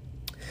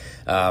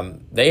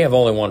 They have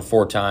only won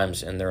 4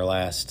 times in their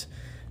last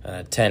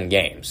 10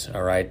 games,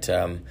 all right?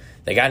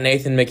 They got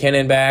Nathan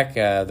MacKinnon back.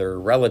 They're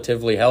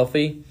relatively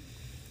healthy.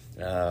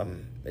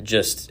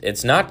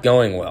 It's not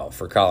going well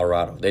for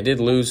Colorado. They did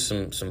lose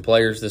some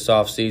players this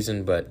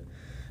offseason, but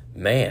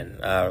man,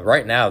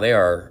 right now they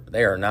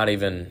are not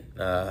even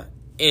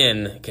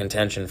in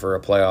contention for a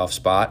playoff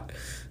spot.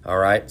 All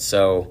right,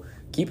 so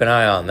keep an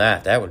eye on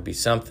that. That would be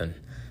something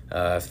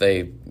if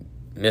they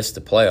missed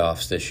the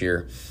playoffs this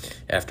year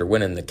after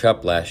winning the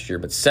Cup last year.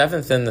 But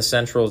 7th in the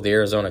Central is the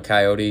Arizona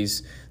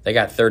Coyotes. They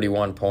got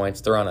 31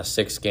 points. They're on a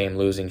 6-game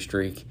losing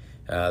streak.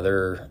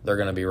 They're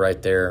going to be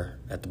right there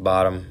at the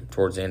bottom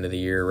towards the end of the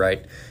year,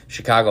 right?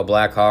 Chicago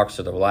Blackhawks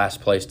are the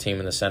last place team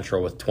in the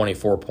Central with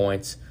 24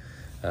 points.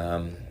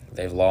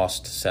 They've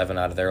lost 7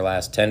 out of their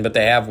last 10, but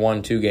they have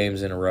won 2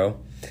 games in a row.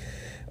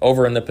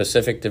 Over in the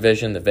Pacific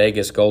Division, the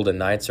Vegas Golden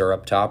Knights are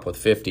up top with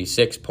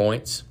 56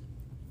 points.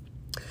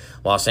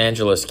 Los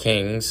Angeles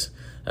Kings,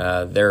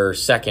 they're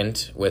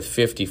second with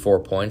 54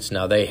 points.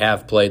 Now, they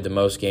have played the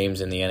most games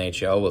in the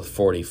NHL with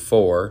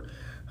 44.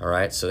 All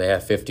right, so they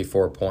have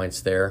 54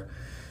 points there.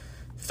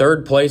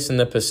 Third place in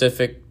the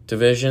Pacific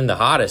Division, the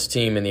hottest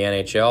team in the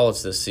NHL,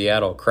 it's the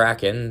Seattle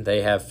Kraken.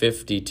 They have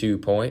 52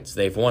 points.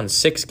 They've won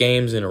 6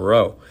 games in a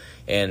row.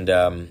 And,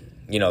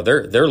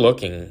 they're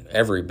looking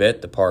every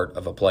bit the part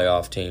of a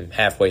playoff team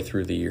halfway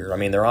through the year. I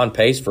mean, they're on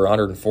pace for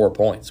 104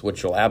 points,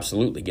 which will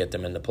absolutely get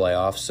them in the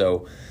playoffs.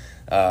 So,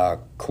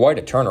 quite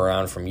a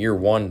turnaround from year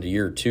 1 to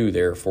year 2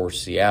 there for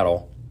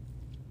Seattle.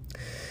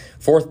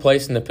 Fourth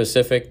place in the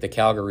Pacific, the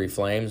Calgary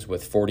Flames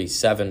with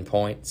 47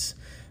 points.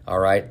 All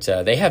right,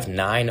 they have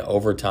 9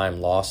 overtime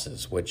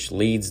losses, which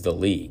leads the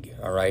league.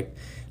 All right,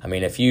 I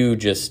mean, if you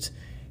just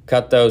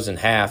cut those in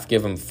half,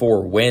 give them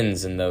 4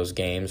 wins in those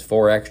games,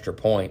 4 extra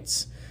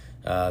points,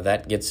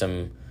 that gets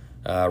them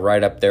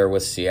right up there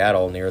with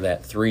Seattle near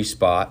that 3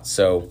 spot.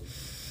 So,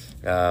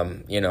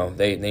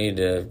 they need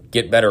to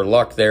get better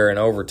luck there in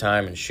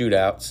overtime and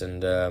shootouts,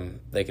 and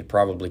they could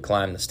probably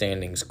climb the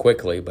standings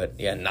quickly. But,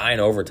 9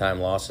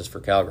 overtime losses for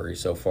Calgary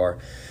so far.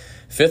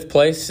 Fifth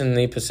place in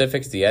the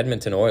Pacific's the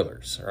Edmonton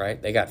Oilers, all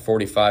right? They got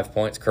 45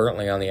 points,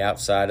 currently on the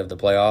outside of the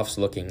playoffs,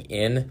 looking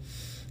in,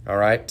 all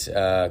right?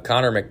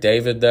 Connor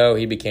McDavid, though,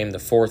 he became the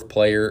 4th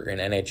player in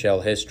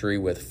NHL history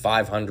with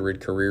 500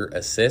 career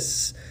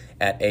assists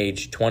at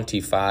age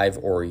 25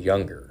 or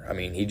younger. I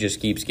mean, he just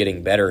keeps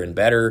getting better and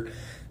better.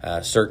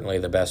 Certainly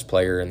the best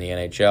player in the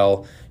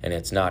NHL, and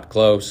it's not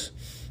close.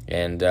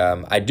 And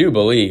I do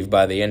believe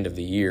by the end of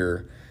the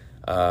year,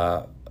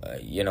 I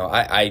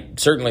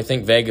certainly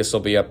think Vegas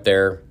will be up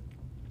there.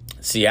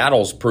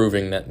 Seattle's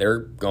proving that they're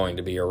going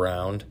to be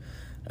around.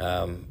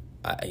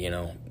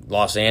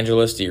 Los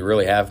Angeles, do you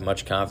really have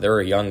much confidence? They're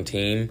a young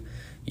team.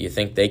 You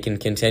think they can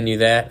continue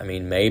that? I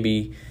mean,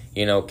 maybe,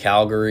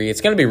 Calgary. It's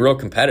going to be real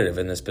competitive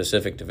in this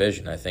Pacific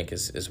Division, I think,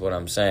 is what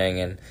I'm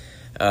saying.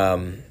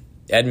 And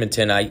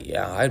Edmonton,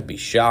 I'd be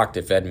shocked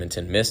if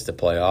Edmonton missed the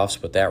playoffs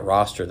with that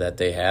roster that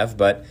they have.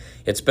 But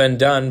it's been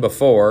done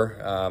before.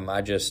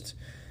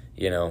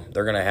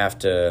 They're going to have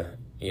to,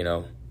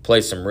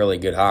 play some really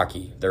good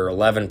hockey. They're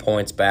 11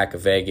 points back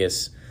of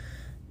Vegas,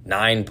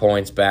 9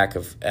 points back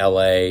of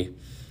L.A.,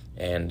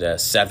 and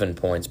 7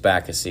 points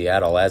back of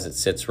Seattle as it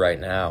sits right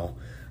now,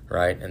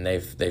 right? And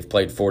they've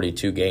played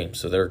 42 games,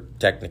 so they're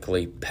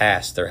technically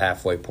past their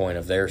halfway point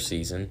of their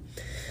season.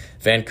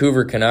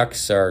 Vancouver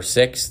Canucks are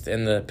 6th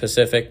in the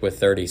Pacific with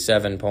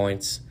 37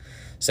 points.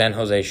 San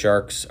Jose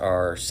Sharks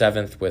are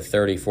 7th with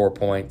 34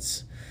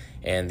 points.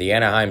 And the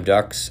Anaheim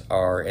Ducks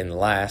are in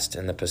last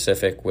in the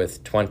Pacific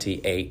with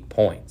 28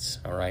 points.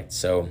 All right,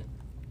 so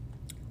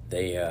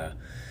they're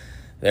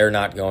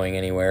not going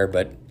anywhere.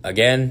 But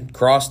again,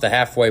 crossed the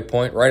halfway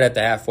point, right at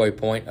the halfway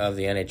point of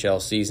the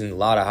NHL season. A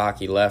lot of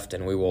hockey left,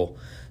 and we will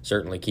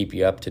certainly keep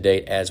you up to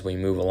date as we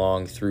move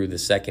along through the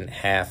second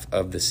half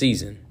of the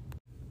season.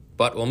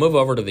 But we'll move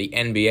over to the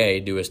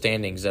NBA, do a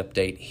standings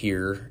update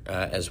here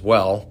as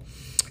well.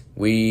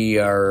 We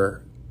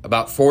are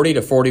about 40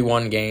 to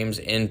 41 games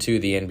into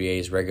the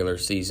NBA's regular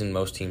season.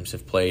 Most teams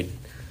have played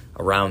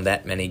around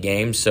that many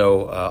games.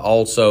 So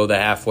also the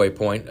halfway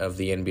point of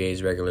the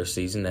NBA's regular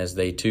season, as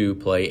they too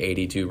play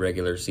 82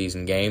 regular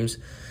season games.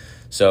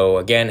 So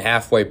again,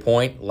 halfway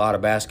point, a lot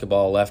of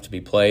basketball left to be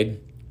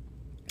played.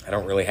 I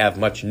don't really have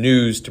much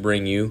news to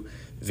bring you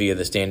via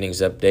the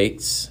standings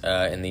updates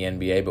in the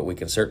NBA, but we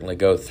can certainly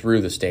go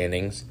through the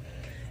standings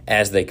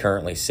as they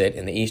currently sit.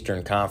 In the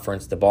Eastern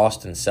Conference, the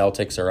Boston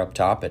Celtics are up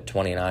top at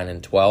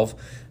 29-12.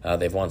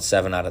 They've won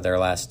 7 out of their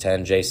last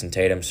 10. Jason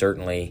Tatum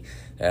certainly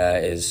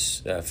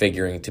is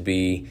figuring to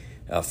be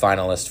a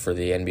finalist for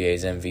the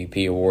NBA's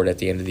MVP award at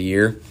the end of the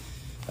year.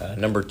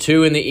 Number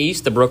 2 in the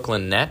East, the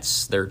Brooklyn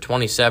Nets. They're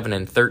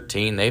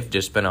 27-13. They've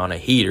just been on a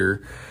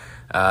heater.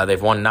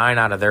 They've won 9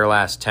 out of their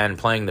last 10,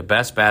 playing the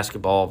best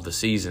basketball of the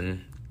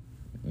season.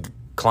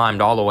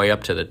 Climbed all the way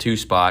up to the 2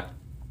 spot.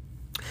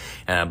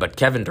 But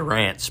Kevin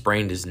Durant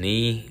sprained his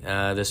knee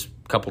this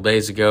couple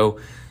days ago.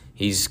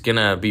 He's going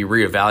to be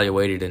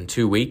reevaluated in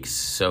 2 weeks,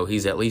 so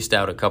he's at least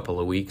out a couple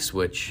of weeks,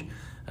 which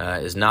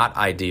is not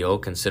ideal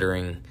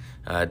considering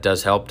it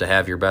does help to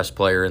have your best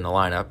player in the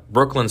lineup.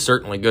 Brooklyn's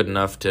certainly good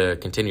enough to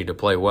continue to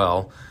play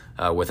well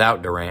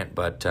without Durant,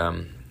 but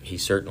he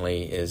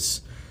certainly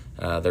is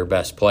their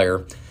best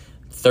player.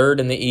 Third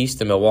in the East,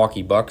 the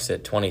Milwaukee Bucks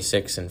at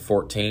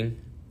 26-14.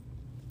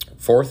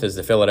 Fourth is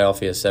the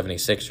Philadelphia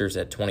 76ers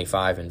at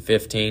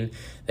 25-15.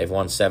 They've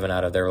won 7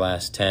 out of their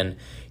last 10.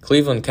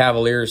 Cleveland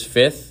Cavaliers,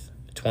 5th,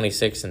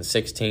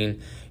 26-16.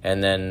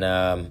 And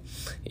then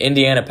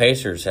Indiana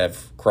Pacers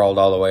have crawled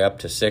all the way up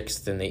to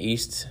 6th in the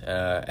East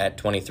at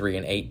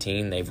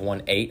 23-18. They've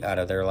won 8 out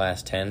of their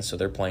last 10, so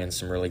they're playing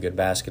some really good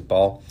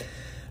basketball.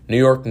 New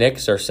York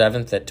Knicks are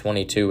 7th at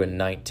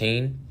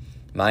 22-19.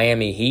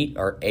 Miami Heat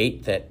are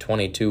 8th at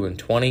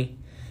 22-20.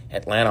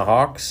 Atlanta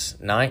Hawks,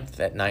 9th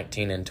at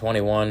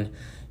 19-21.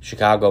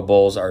 Chicago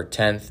Bulls are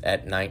 10th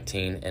at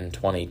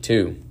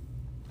 19-22.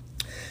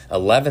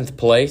 11th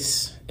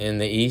place in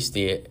the East,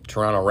 the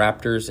Toronto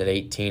Raptors at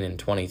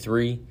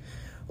 18-23.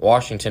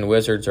 Washington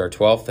Wizards are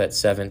 12th at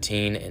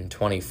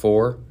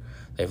 17-24.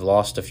 They've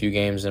lost a few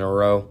games in a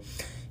row.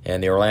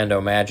 And the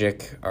Orlando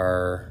Magic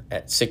are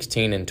at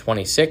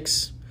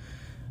 16-26.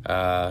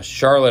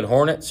 Charlotte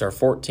Hornets are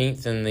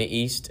 14th in the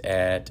East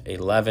at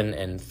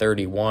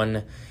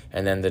 11-31.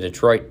 And then the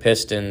Detroit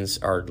Pistons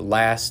are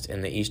last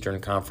in the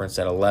Eastern Conference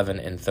at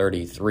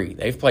 11-33.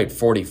 They've played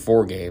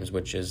 44 games,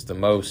 which is the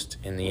most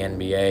in the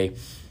NBA.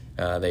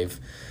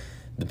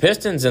 The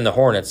Pistons and the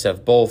Hornets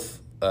have both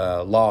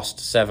lost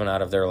 7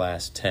 out of their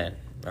last 10.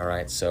 All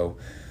right, so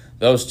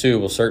those two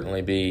will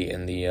certainly be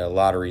in the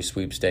lottery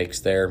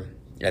sweepstakes there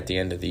at the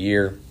end of the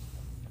year.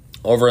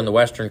 Over in the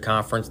Western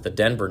Conference, the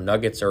Denver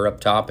Nuggets are up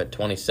top at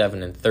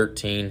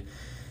 27-13.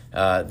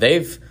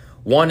 They've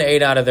won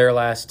 8 out of their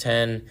last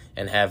 10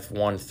 and have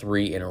won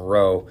 3 in a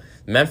row.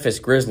 Memphis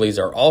Grizzlies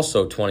are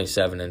also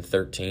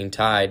 27-13,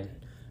 tied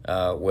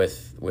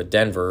with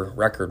Denver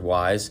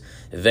record-wise.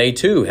 They,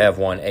 too, have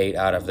won 8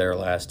 out of their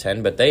last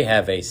 10, but they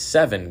have a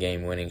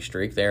 7-game winning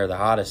streak. They are the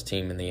hottest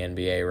team in the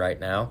NBA right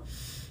now.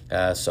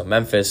 So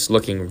Memphis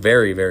looking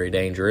very, very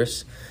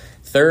dangerous.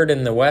 Third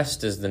in the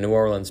West is the New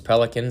Orleans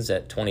Pelicans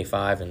at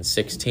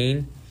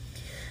 25-16.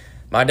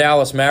 My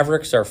Dallas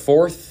Mavericks are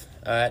fourth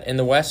in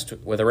the West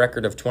with a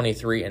record of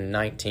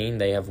 23-19.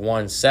 They have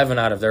won 7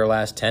 out of their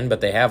last 10,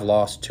 but they have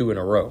lost 2 in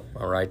a row.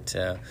 All right,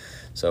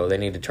 so they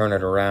need to turn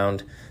it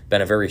around.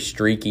 Been a very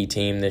streaky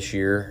team this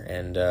year,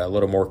 and a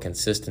little more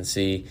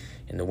consistency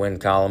in the win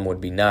column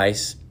would be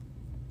nice.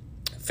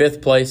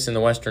 Fifth place in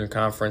the Western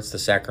Conference, the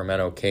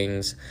Sacramento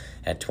Kings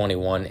at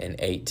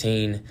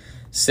 21-18.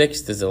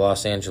 Sixth is the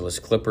Los Angeles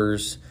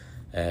Clippers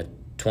at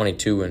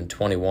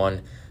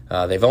 22-21.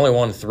 They've only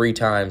won 3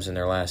 times in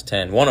their last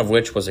 10, one of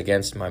which was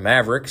against my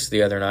Mavericks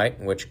the other night,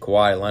 in which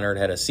Kawhi Leonard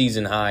had a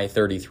season-high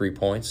 33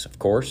 points. Of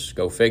course,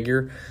 go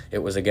figure. It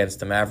was against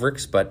the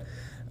Mavericks, but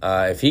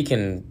if he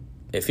can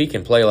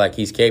play like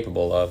he's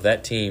capable of,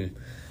 that team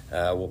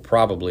will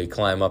probably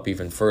climb up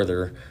even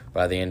further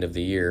by the end of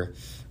the year.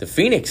 The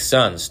Phoenix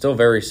Suns, still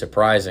very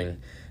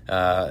surprising.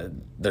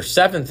 They're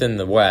 7th in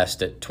the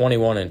West at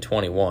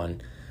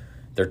 21-21.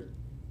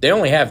 They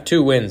only have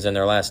 2 wins in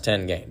their last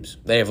 10 games.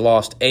 They have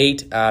lost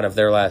 8 out of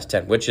their last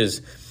 10, which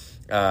is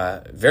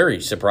very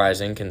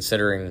surprising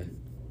considering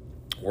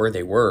where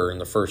they were in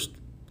the first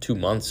 2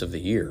 months of the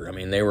year. I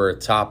mean, they were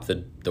atop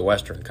the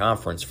Western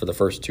Conference for the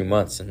first 2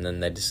 months, and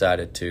then they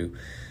decided to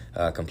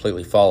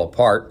completely fall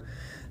apart.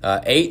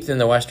 8th in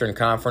the Western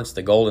Conference,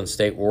 the Golden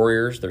State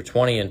Warriors. They're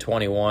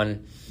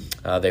 20-21.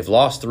 They've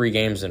lost 3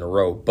 games in a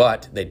row,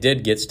 but they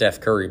did get Steph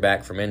Curry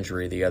back from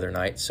injury the other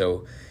night,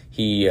 so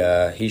he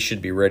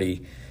should be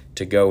ready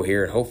to go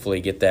here and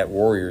hopefully get that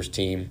Warriors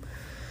team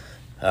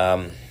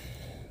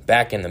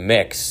back in the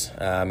mix.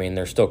 I mean,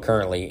 they're still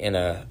currently in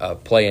a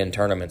play-in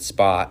tournament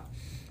spot,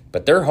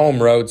 but their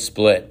home-road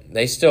split,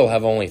 they still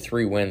have only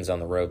 3 wins on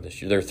the road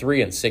this year. They're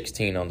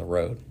 3-16 on the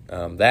road.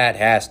 That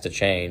has to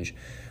change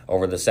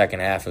over the second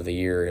half of the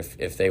year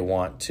if they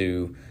want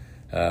to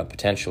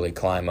potentially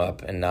climb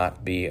up and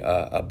not be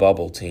a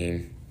bubble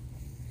team.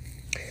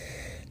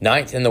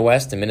 9th in the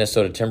West, the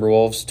Minnesota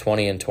Timberwolves,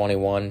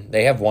 20-21.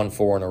 They have won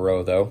 4 in a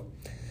row, though.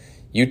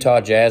 Utah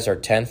Jazz are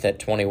 10th at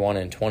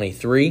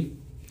 21-23.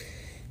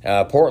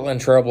 Portland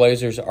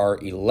Trailblazers are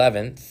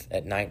 11th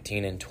at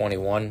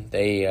 19-21.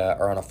 They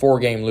are on a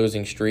 4-game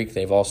losing streak.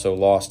 They've also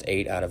lost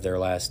 8 out of their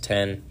last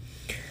 10.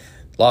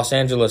 Los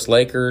Angeles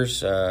Lakers,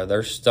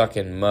 they're stuck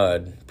in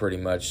mud, pretty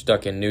much,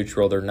 stuck in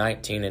neutral. They're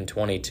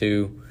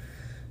 19-22.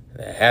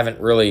 They haven't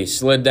really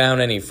slid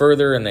down any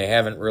further, and they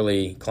haven't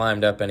really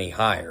climbed up any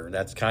higher.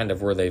 That's kind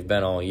of where they've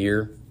been all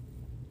year.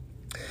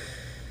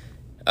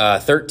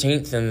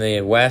 13th in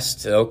the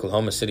West, the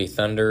Oklahoma City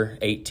Thunder,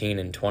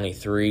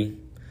 18-23.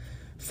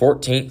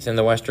 14th in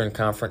the Western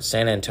Conference,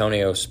 San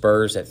Antonio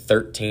Spurs at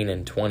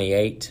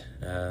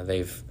 13-28.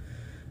 They've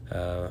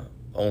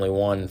only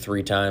won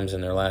 3 times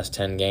in their last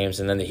 10 games.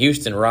 And then the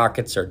Houston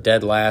Rockets are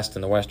dead last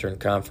in the Western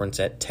Conference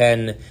at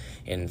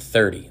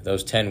 10-30.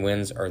 Those 10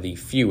 wins are the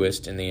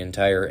fewest in the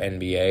entire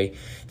NBA.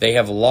 They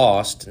have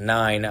lost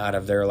 9 out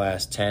of their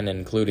last 10,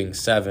 including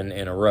 7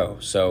 in a row.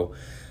 So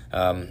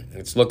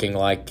it's looking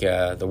like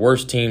the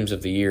worst teams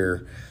of the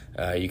year.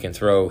 You can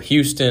throw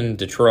Houston,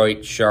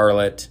 Detroit,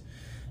 Charlotte,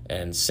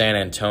 and San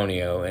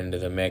Antonio into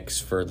the mix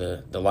for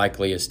the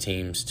likeliest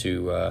teams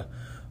to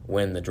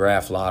win the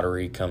draft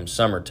lottery come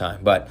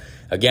summertime. But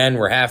again,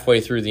 we're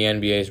halfway through the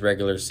NBA's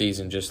regular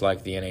season, just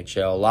like the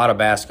NHL. A lot of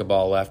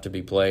basketball left to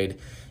be played,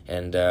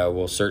 and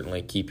we'll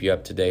certainly keep you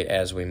up to date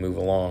as we move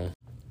along.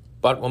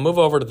 But we'll move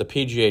over to the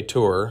PGA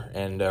Tour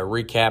and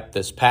recap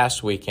this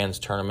past weekend's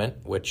tournament,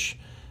 which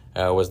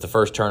was the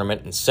first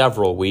tournament in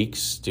several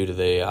weeks due to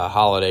the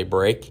holiday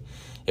break.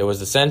 It was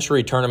the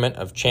Century Tournament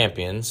of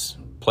Champions,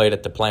 played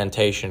at the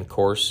Plantation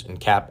Course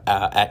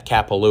at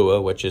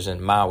Kapalua, which is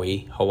in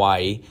Maui,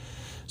 Hawaii.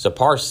 It's a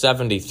par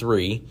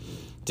 73.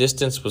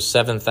 Distance was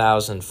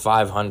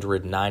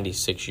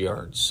 7,596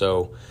 yards.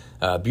 So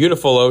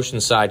beautiful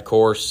oceanside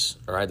course.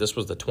 All right, this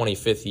was the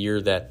 25th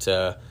year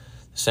that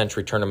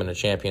Century Tournament of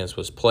Champions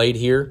was played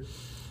here.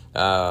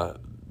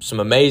 Some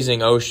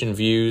amazing ocean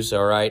views,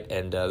 all right,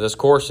 and this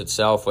course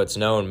itself, it's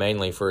known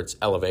mainly for its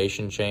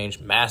elevation change,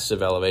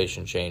 massive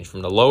elevation change.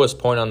 From the lowest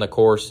point on the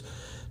course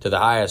to the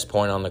highest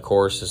point on the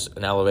course is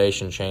an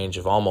elevation change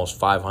of almost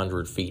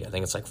 500 feet. I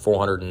think it's like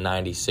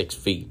 496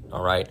 feet,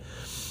 all right.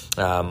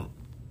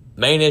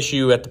 Main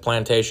issue at the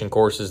Plantation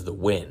course is the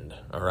wind,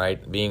 all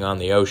right. Being on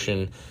the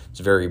ocean, it's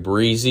very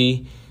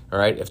breezy. All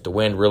right, if the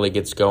wind really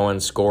gets going,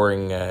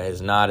 scoring is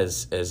not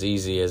as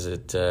easy as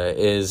it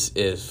is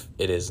if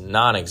it is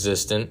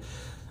non-existent.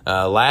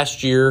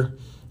 Last year,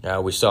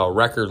 we saw a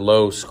record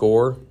low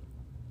score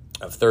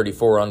of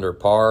 34 under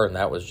par, and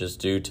that was just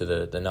due to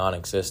the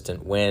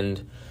non-existent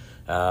wind.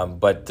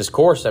 But this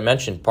course, I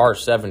mentioned par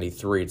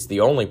 73. It's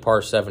the only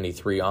par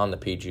 73 on the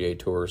PGA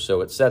Tour,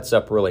 so it sets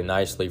up really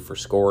nicely for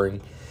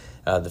scoring.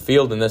 The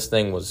field in this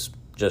thing was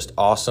just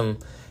awesome.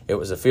 It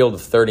was a field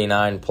of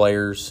 39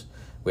 players.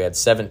 We had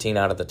 17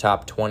 out of the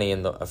top 20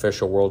 in the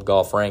official World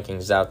Golf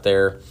Rankings out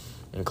there,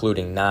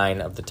 including 9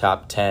 of the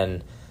top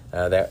 10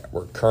 that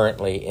were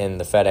currently in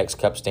the FedEx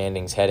Cup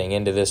standings heading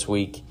into this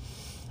week.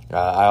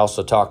 I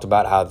also talked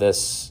about how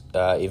this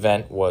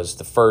event was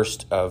the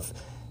first of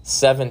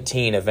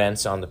 17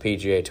 events on the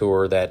PGA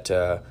Tour that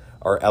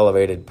are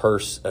elevated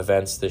purse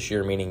events this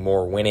year, meaning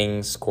more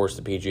winnings. Of course,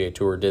 the PGA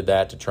Tour did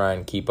that to try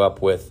and keep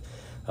up with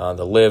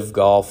the LIV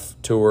Golf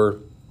Tour.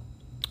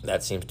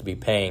 That seems to be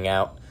paying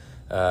out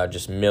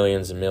just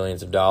millions and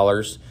millions of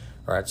dollars.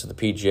 All right, so the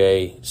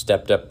PGA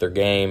stepped up their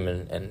game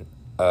and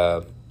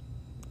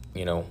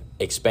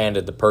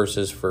expanded the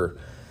purses for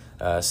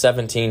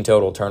 17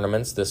 total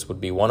tournaments. This would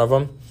be one of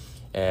them,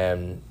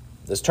 and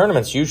this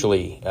tournament's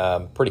usually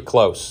pretty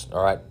close.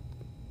 All right,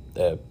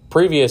 the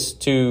previous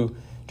 2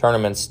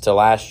 tournaments to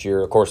last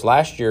year, of course,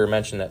 last year I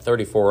mentioned that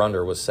 34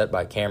 under was set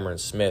by Cameron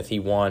Smith. He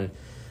won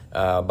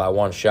by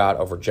 1 shot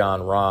over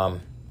Jon Rahm,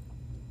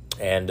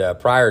 and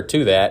prior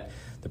to that,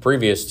 the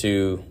previous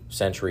 2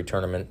 Century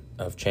Tournament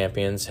of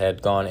Champions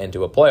had gone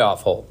into a playoff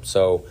hole.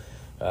 So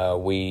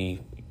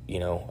we,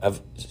 have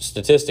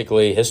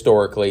statistically,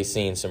 historically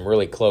seen some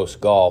really close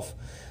golf.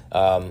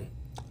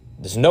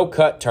 There's no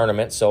cut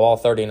tournament, so all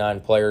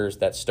 39 players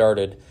that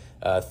started,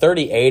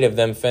 38 of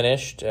them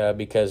finished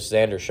because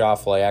Xander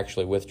Schauffele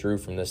actually withdrew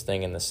from this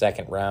thing in the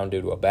second round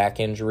due to a back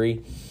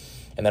injury.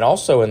 And then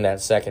also in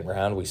that second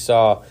round, we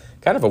saw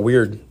kind of a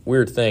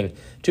weird thing.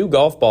 2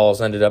 golf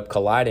balls ended up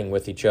colliding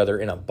with each other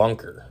in a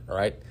bunker, all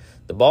right?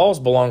 The balls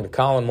belonged to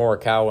Collin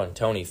Morikawa and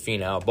Tony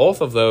Finau. Both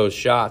of those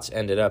shots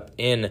ended up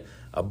in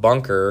a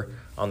bunker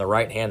on the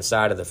right-hand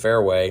side of the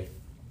fairway,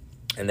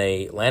 and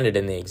they landed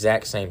in the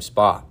exact same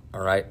spot,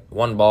 all right?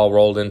 One ball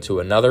rolled into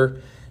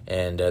another,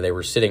 and they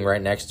were sitting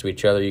right next to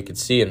each other. You could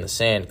see in the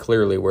sand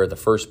clearly where the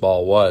first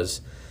ball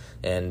was,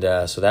 and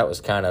so that was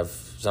kind of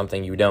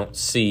something you don't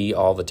see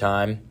all the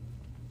time.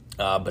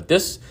 But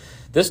this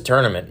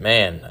tournament,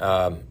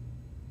 man,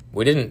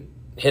 we didn't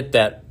hit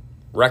that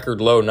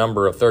record low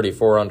number of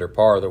 34 under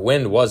par. The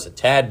wind was a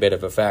tad bit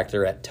of a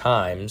factor at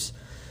times.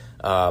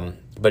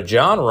 But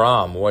Jon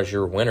Rahm was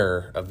your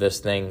winner of this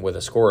thing with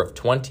a score of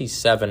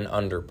 27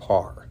 under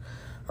par.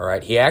 All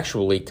right, he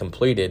actually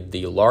completed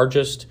the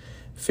largest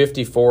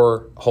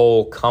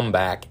 54-hole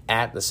comeback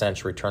at the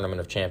Century Tournament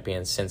of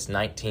Champions since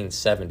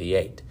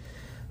 1978.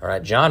 All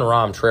right, Jon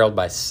Rahm trailed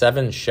by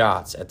 7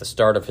 shots at the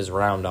start of his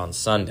round on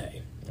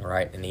Sunday. All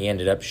right, and he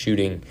ended up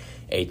shooting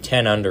a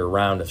 10-under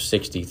round of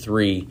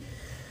 63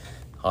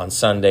 on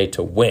Sunday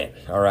to win.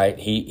 All right,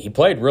 he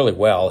played really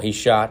well. He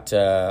shot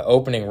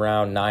opening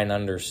round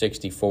 9-under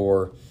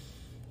 64.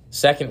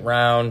 Second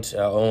round,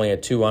 only a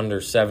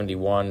 2-under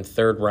 71.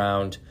 Third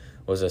round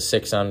was a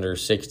 6-under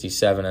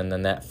 67. And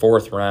then that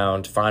fourth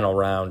round, final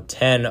round,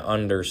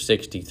 10-under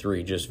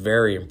 63. Just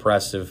very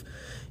impressive.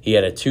 He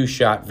had a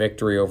 2-shot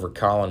victory over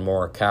Collin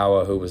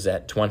Morikawa, who was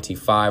at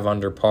 25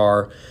 under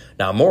par.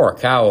 Now,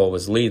 Morikawa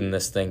was leading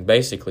this thing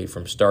basically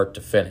from start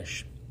to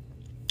finish.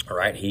 All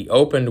right, he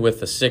opened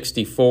with a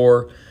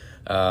 64,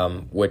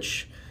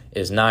 which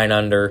is 9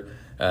 under.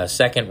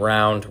 Second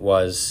round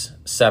was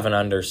 7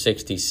 under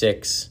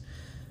 66.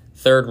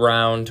 Third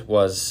round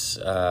was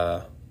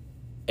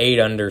 8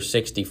 under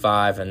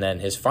 65, and then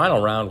his final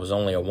round was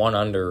only a 1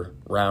 under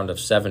round of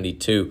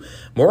 72.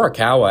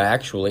 Morikawa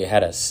actually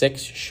had a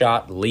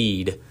 6-shot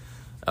lead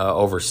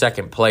over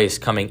second place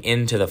coming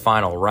into the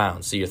final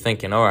round. So you're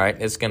thinking, all right,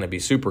 it's going to be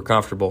super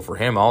comfortable for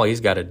him. All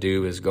he's got to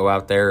do is go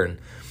out there and,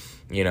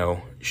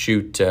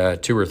 shoot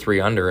 2 or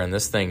 3 under, and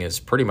this thing is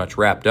pretty much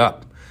wrapped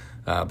up.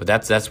 But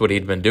that's what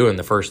he'd been doing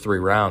the first 3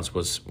 rounds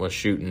was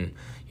shooting,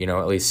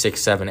 at least 6,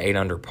 7, 8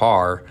 under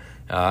par.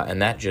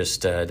 And that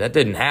just that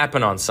didn't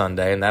happen on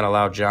Sunday, and that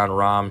allowed Jon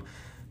Rahm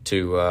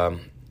to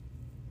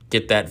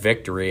get that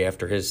victory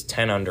after his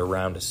 10-under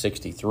round of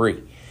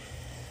 63.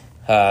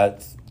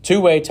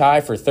 Two-way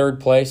tie for third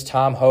place,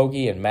 Tom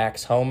Hoge and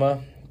Max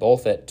Homa,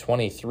 both at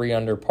 23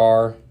 under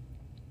par.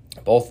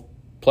 Both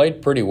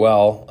played pretty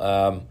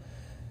well.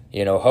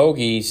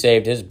 Hoge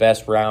saved his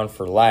best round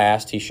for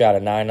last. He shot a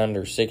 9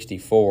 under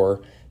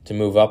 64. to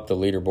move up the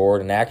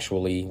leaderboard. And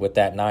actually, with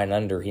that 9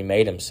 under, he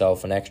made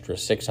himself an extra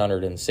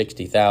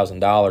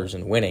 $660,000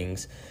 in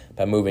winnings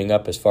by moving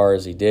up as far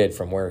as he did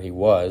from where he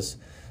was.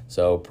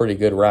 So pretty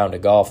good round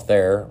of golf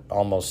there.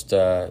 Almost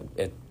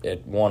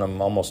it won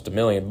him almost $1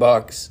 million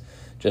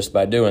just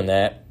by doing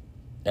that.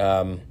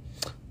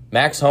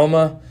 Max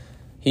Homa,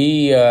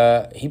 he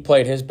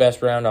played his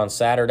best round on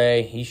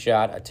Saturday. He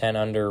shot a 10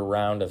 under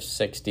round of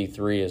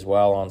 63 as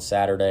well on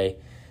Saturday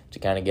to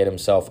kind of get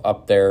himself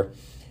up there.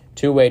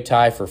 Two-way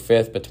tie for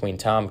fifth between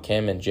Tom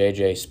Kim and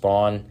J.J.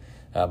 Spaun.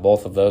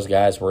 Both of those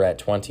guys were at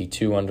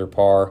 22 under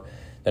par.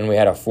 Then we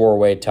had a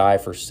four-way tie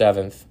for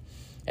seventh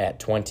at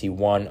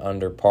 21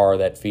 under par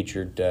that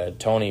featured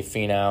Tony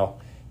Finau,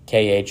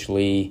 K.H.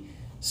 Lee,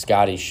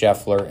 Scotty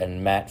Scheffler,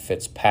 and Matt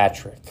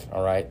Fitzpatrick.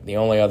 All right, the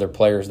only other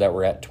players that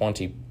were at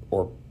 20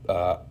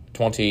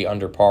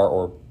 under par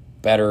or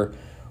better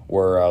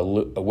were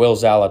Will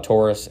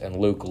Zalatoris and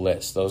Luke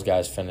List. Those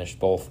guys finished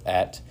both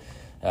at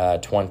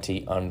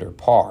 20 under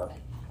par.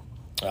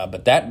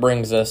 But that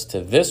brings us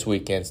to this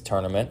weekend's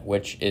tournament,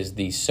 which is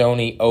the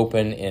Sony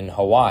Open in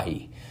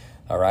Hawaii.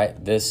 All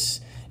right,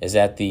 this is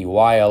at the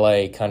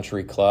YLA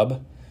Country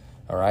Club.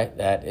 All right,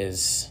 that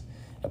is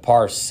a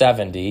par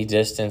 70.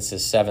 Distance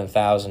is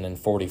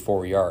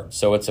 7,044 yards.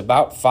 So it's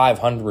about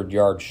 500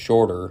 yards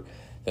shorter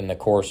than the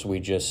course we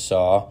just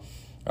saw.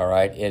 All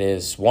right, it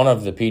is one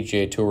of the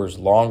PGA Tour's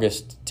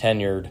longest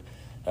tenured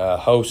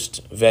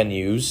host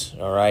venues.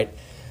 All right,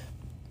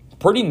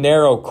 pretty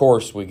narrow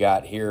course we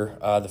got here.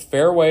 The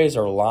fairways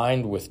are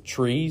lined with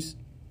trees,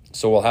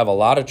 so we'll have a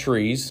lot of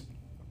trees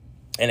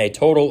and a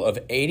total of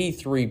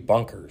 83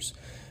 bunkers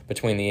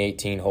between the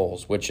 18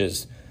 holes, which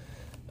is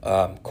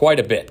quite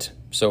a bit.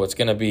 So it's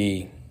going to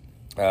be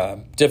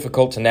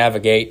difficult to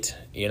navigate.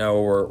 You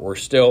know, we're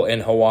still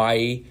in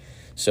Hawaii,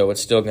 so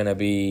it's still going to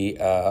be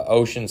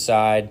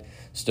oceanside,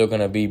 still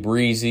going to be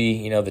breezy.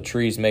 You know, the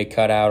trees may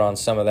cut out on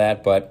some of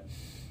that, but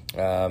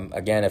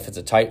again, if it's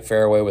a tight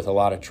fairway with a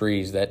lot of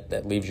trees,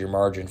 that leaves your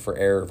margin for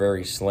error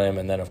very slim.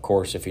 And then, of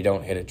course, if you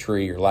don't hit a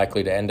tree, you're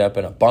likely to end up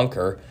in a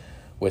bunker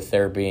with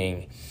there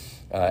being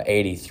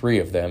 83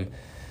 of them.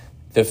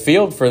 The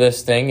field for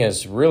this thing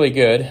is really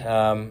good.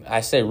 I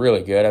say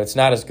really good. It's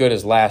not as good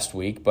as last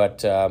week, but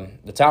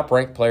the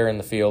top-ranked player in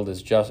the field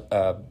is just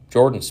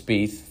Jordan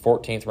Spieth,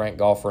 14th-ranked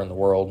golfer in the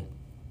world.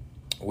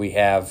 We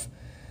have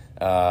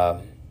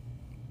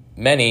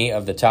many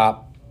of the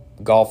top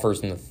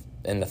golfers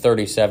in the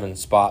 37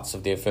 spots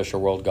of the official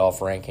World Golf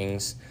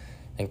Rankings.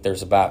 I think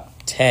there's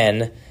about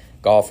 10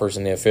 golfers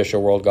in the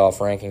official World Golf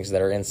Rankings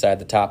that are inside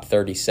the top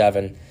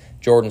 37.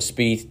 Jordan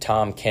Spieth,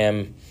 Tom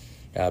Kim,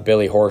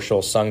 Billy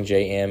Horschel, Sung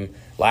J M,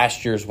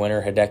 last year's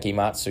winner Hideki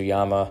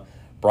Matsuyama,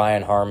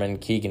 Brian Harmon,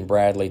 Keegan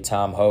Bradley,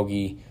 Tom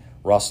Hoagie,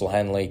 Russell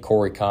Henley,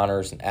 Corey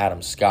Connors, and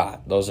Adam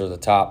Scott. Those are the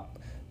top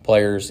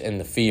players in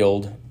the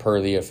field per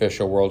the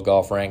official World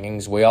Golf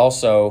Rankings. We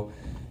also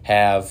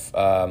have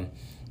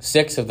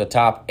 6 of the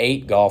top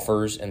 8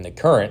 golfers in the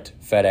current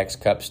FedEx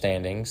Cup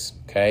standings,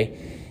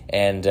 okay?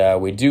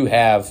 And we do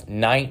have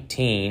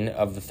 19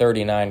 of the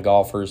 39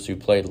 golfers who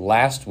played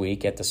last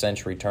week at the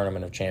Century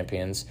Tournament of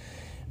Champions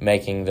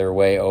making their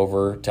way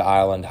over to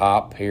Island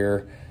Hop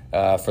here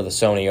for the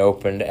Sony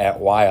Open at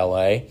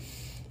YLA.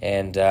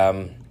 And,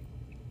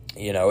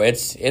 you know,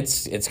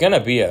 it's going to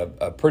be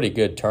a pretty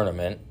good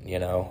tournament. You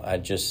know, I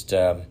just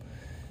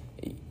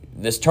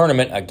this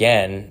tournament,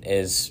 again,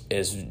 is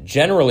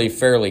generally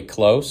fairly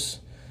close,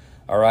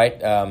 all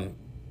right?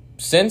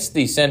 Since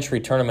the Century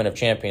Tournament of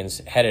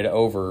Champions headed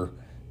over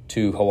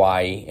to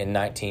Hawaii in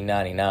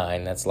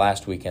 1999, that's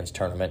last weekend's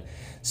tournament,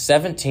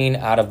 17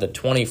 out of the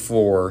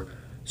 24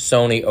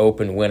 Sony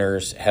Open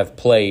winners have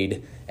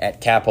played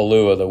at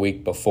Kapalua the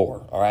week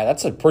before, all right?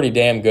 That's a pretty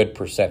damn good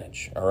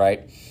percentage, all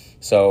right?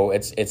 So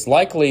it's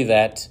likely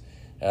that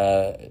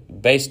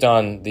based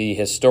on the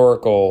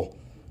historical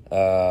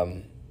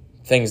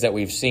things that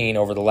we've seen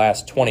over the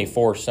last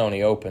 24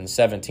 Sony Opens,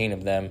 17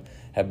 of them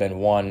have been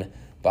won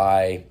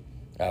by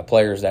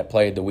players that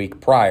played the week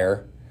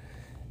prior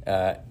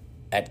at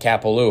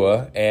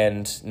Kapalua,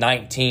 and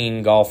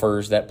 19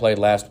 golfers that played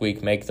last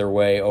week make their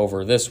way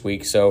over this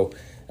week. So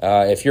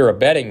if you're a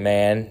betting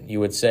man, you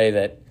would say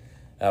that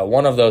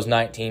one of those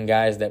 19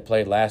 guys that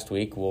played last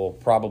week will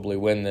probably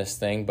win this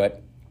thing.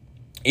 But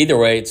either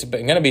way, it's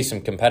going to be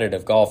some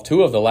competitive golf.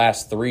 2 of the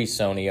last 3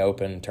 Sony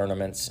Open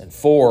tournaments and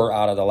 4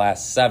 out of the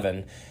last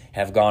 7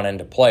 have gone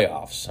into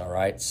playoffs, all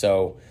right?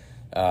 So,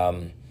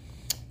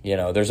 you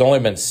know, there's only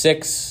been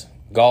 6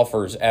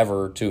 golfers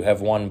ever to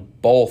have won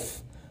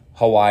both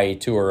Hawaii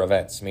Tour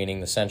events,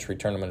 meaning the Century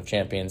Tournament of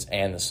Champions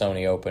and the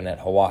Sony Open at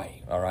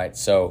Hawaii, all right?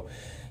 So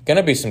going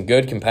to be some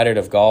good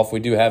competitive golf. We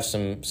do have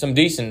some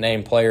decent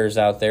name players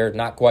out there.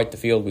 Not quite the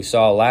field we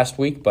saw last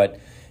week, but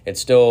it's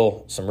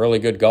still some really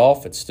good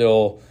golf. It's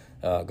still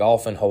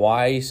golf in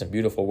Hawaii, some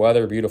beautiful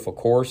weather, beautiful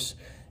course,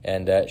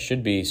 and it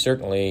should be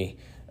certainly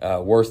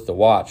worth the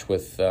watch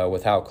with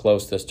how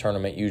close this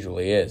tournament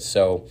usually is.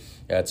 So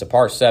it's a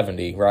par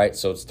 70, right?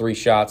 So it's 3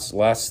 shots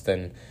less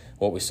than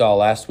what we saw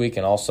last week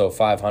and also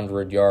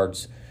 500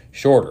 yards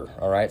shorter.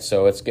 All right,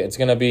 so it's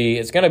gonna be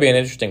an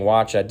interesting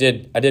watch. I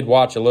did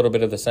watch a little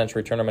bit of the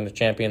Century Tournament of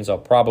Champions. I'll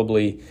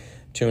probably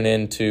tune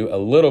into a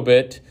little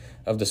bit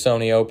of the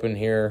Sony Open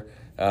here,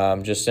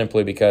 just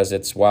simply because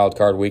it's wild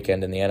card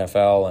weekend in the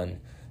NFL and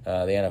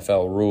the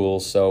NFL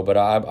rules. So, but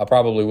I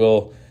probably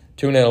will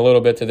tune in a little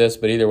bit to this.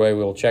 But either way,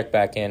 we'll check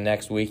back in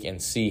next week and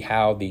see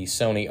how the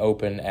Sony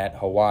Open at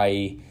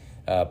Hawaii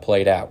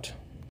played out.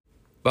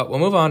 But we'll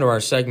move on to our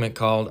segment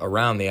called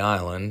Around the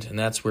Island, and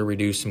that's where we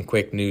do some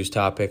quick news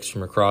topics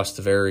from across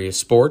the various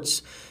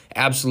sports.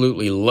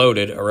 Absolutely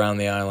loaded Around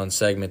the Island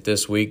segment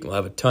this week. We'll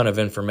have a ton of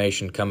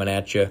information coming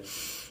at you.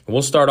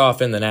 We'll start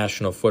off in the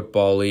National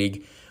Football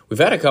League. We've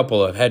had a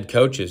couple of head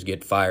coaches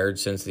get fired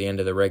since the end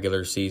of the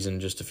regular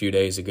season just a few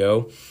days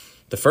ago.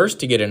 The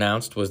first to get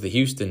announced was the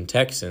Houston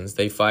Texans.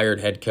 They fired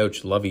head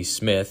coach Lovie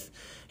Smith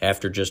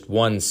after just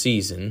one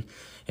season,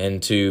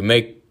 and to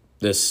make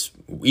this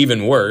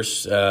even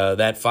worse,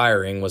 that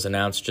firing was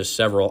announced just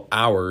several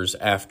hours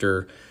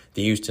after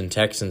the Houston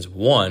Texans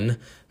won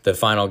the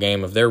final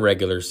game of their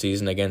regular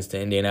season against the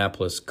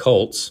Indianapolis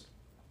Colts.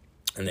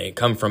 And they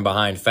come from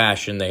behind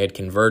fashion. They had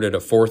converted a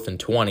 4th and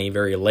 20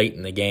 very late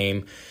in the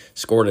game,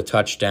 scored a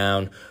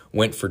touchdown,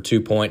 went for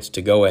 2 points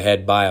to go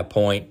ahead by a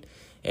point.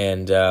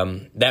 And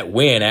that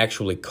win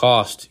actually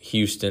cost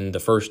Houston the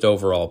first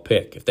overall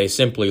pick. If they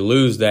simply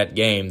lose that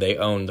game, they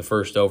own the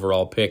first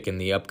overall pick in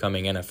the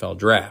upcoming NFL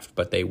draft.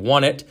 But they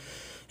won it,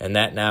 and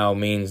that now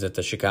means that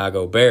the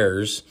Chicago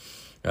Bears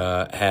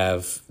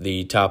have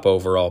the top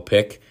overall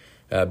pick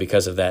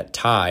because of that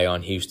tie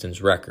on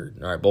Houston's record.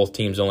 All right, both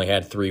teams only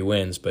had 3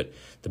 wins, but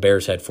the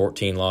Bears had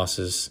 14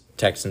 losses.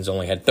 Texans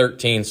only had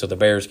 13, so the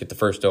Bears get the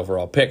first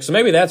overall pick. So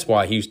maybe that's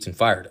why Houston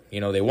fired him. You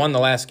know, they won the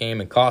last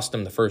game and cost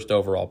them the first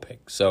overall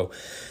pick. So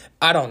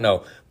I don't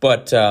know.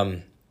 But,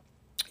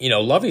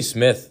 Lovie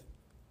Smith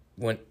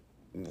went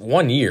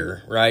 1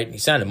 year, right? He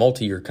signed a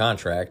multi-year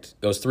contract,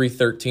 goes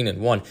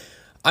 3-13-1.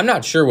 I'm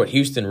not sure what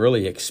Houston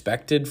really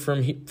expected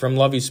from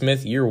Lovie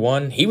Smith year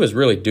one. He was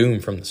really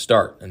doomed from the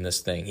start in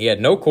this thing. He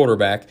had no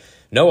quarterback,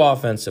 no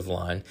offensive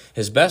line.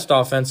 His best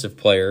offensive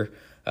player,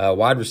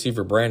 wide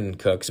receiver Brandon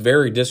Cooks,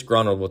 very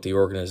disgruntled with the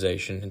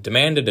organization,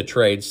 demanded a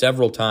trade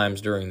several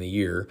times during the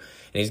year.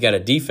 And he's got a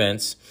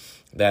defense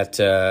that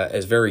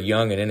is very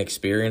young and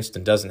inexperienced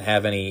and doesn't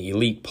have any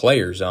elite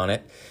players on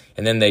it.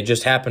 And then they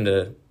just happened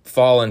to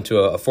fall into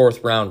a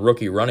 4th-round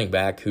rookie running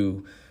back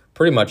who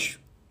pretty much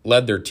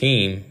led their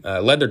team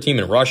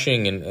in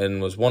rushing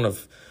and was one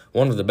of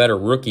the better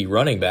rookie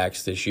running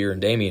backs this year in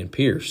Dameon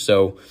Pierce.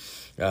 So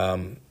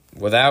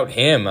without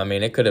him, I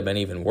mean, it could have been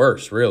even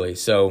worse, really.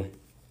 So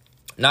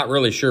not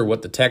really sure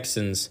what the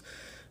Texans,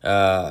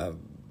 brass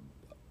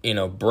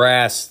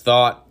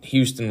thought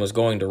Houston was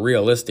going to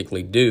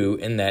realistically do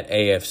in that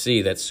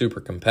AFC that's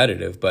super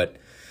competitive. But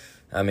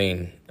I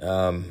mean,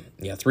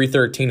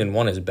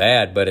 3-13-1 is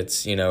bad, but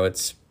it's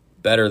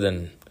better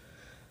than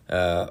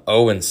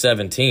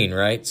 0-17,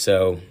 right?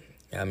 So,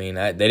 I mean,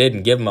 they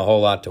didn't give him a whole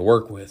lot to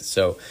work with.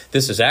 So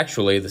this is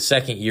actually the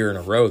second year in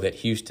a row that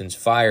Houston's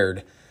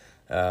fired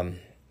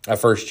a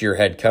first-year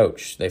head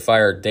coach. They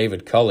fired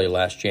David Culley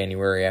last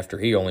January after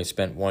he only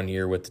spent 1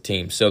 year with the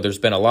team. So there's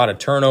been a lot of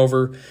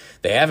turnover.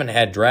 They haven't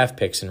had draft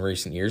picks in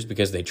recent years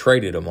because they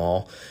traded them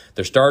all.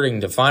 They're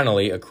starting to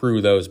finally accrue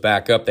those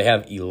back up. They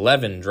have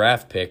 11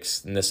 draft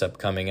picks in this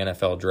upcoming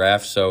NFL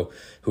draft. So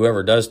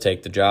whoever does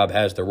take the job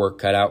has their work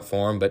cut out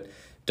for them, but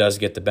does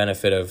get the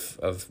benefit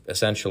of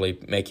essentially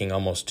making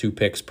almost 2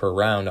 picks per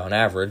round on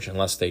average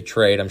unless they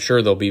trade. I'm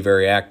sure they'll be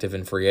very active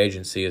in free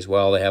agency as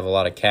well. They have a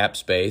lot of cap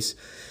space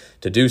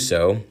to do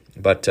so,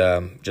 but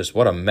just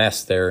what a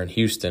mess there in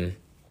Houston.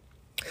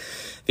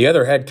 The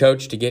other head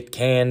coach to get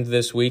canned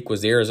this week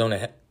was the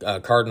Arizona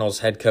Cardinals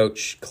head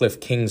coach Cliff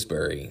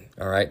Kingsbury.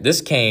 All right,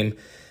 this came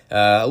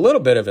a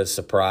little bit of a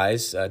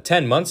surprise.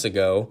 10 months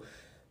ago,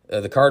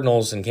 the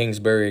Cardinals and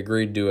Kingsbury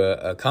agreed to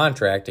a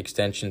contract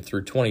extension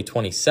through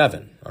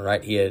 2027. All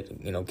right, he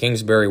had,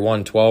 Kingsbury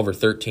won 12 or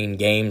 13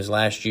 games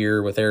last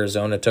year with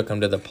Arizona, took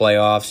them to the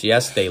playoffs.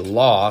 Yes, they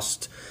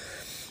lost,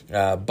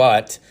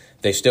 but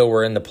they still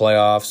were in the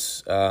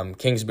playoffs.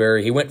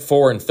 Kingsbury, he went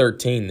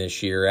 4-13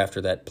 this year after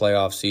that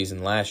playoff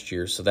season last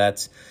year, so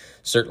that's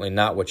certainly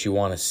not what you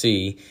want to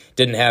see.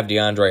 Didn't have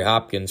DeAndre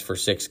Hopkins for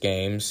 6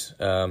 games,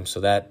 so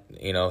that,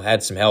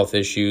 had some health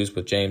issues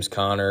with James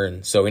Conner,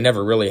 and so he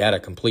never really had a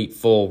complete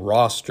full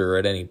roster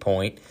at any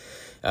point.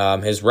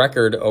 His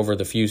record over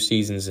the few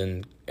seasons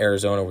in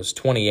Arizona was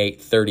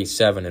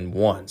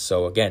 28-37-1,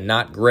 so again,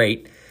 not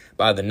great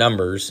by the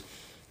numbers.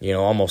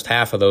 Almost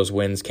half of those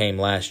wins came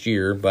last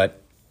year, but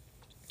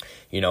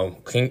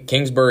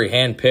Kingsbury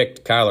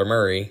handpicked Kyler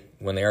Murray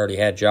when they already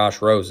had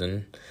Josh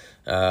Rosen.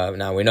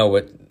 Now we know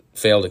what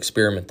failed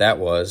experiment that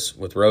was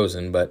with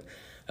Rosen, but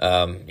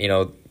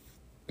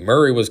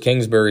Murray was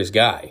Kingsbury's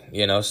guy.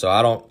 So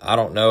I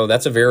don't know.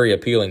 That's a very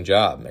appealing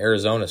job.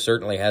 Arizona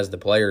certainly has the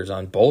players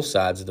on both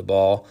sides of the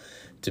ball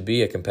to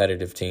be a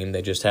competitive team.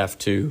 They just have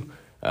to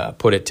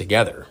put it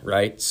together,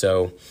 right?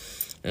 So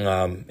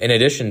in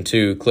addition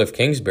to Cliff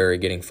Kingsbury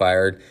getting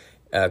fired,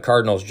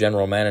 Cardinals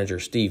general manager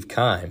Steve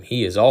Keim,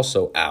 he is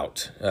also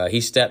out.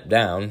 He stepped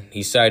down.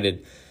 He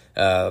cited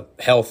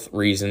health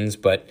reasons,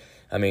 but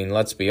I mean,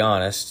 let's be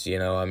honest.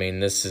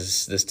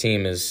 This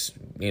team is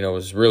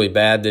was really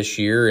bad this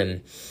year,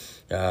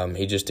 and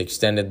he just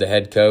extended the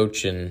head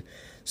coach, and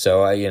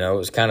so it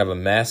was kind of a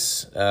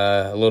mess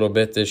a little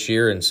bit this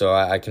year, and so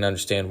I can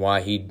understand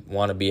why he'd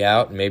want to be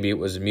out. Maybe it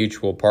was a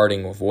mutual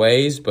parting of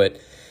ways, but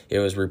it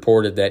was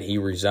reported that he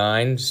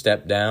resigned,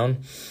 stepped down.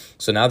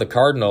 So now the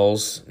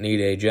Cardinals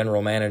need a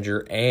general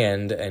manager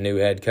and a new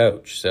head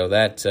coach. So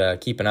that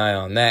keep an eye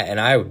on that. And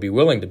I would be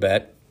willing to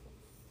bet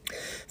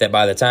that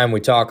by the time we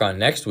talk on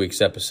next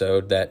week's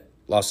episode, that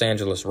Los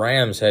Angeles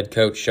Rams head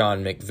coach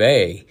Sean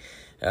McVay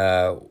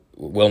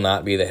will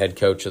not be the head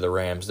coach of the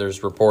Rams.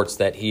 There's reports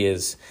that he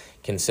is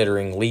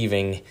considering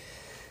leaving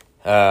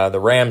the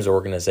Rams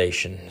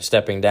organization,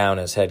 stepping down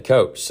as head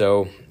coach.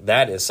 So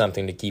that is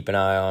something to keep an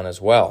eye on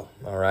as well,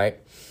 all right?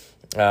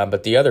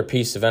 But the other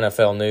piece of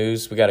NFL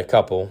news, we got a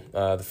couple.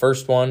 The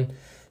first one,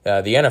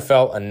 the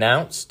NFL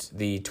announced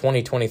the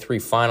 2023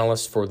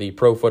 finalists for the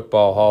Pro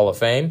Football Hall of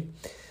Fame.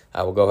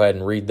 I will go ahead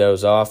and read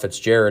those off. It's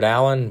Jared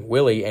Allen,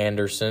 Willie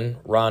Anderson,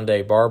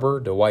 Rondé Barber,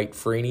 Dwight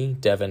Freeney,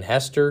 Devin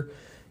Hester,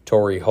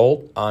 Torrey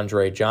Holt,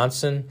 Andre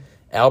Johnson,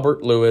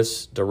 Albert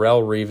Lewis,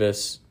 Darrelle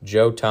Revis,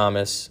 Joe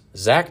Thomas,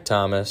 Zach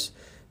Thomas,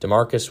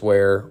 DeMarcus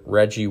Ware,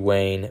 Reggie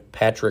Wayne,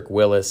 Patrick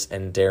Willis,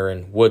 and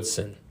Darren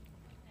Woodson.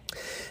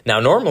 Now,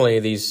 normally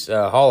these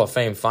Hall of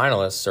Fame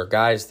finalists are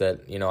guys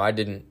that, I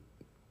didn't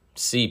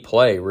see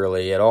play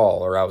really at all,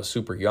 or I was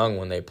super young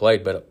when they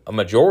played. But a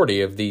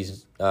majority of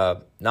these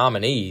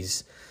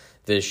nominees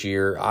this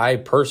year, I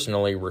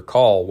personally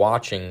recall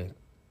watching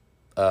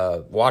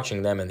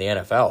them in the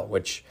NFL,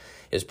 which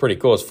is pretty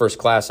cool. It's first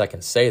class I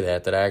can say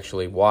that I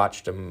actually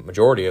watched a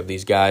majority of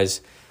these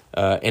guys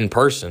in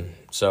person.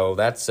 So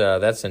that's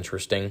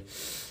interesting.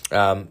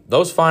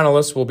 Those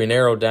finalists will be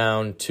narrowed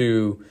down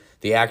to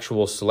the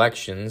actual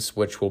selections,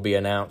 which will be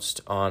announced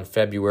on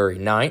February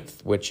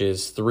 9th, which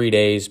is 3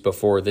 days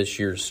before this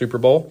year's Super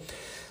Bowl.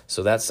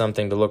 So that's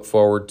something to look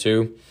forward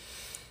to.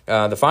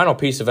 The final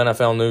piece of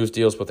NFL news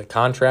deals with a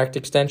contract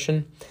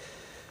extension.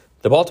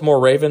 The Baltimore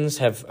Ravens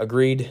have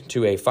agreed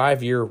to a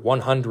 5-year,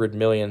 $100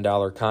 million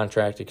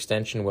contract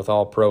extension with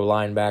All-Pro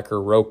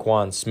linebacker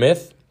Roquan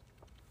Smith.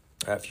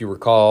 If you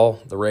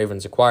recall, the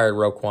Ravens acquired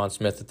Roquan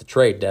Smith at the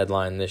trade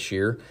deadline this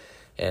year,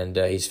 and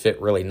he's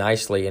fit really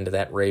nicely into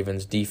that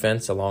Ravens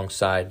defense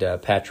alongside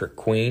Patrick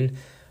Queen,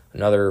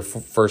 another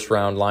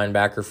first-round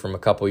linebacker from a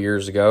couple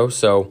years ago.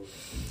 So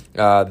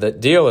the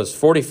deal is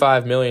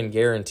 $45 million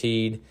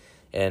guaranteed,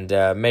 and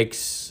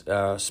makes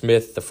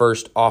Smith the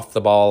first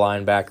off-the-ball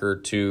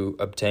linebacker to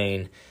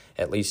obtain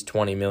at least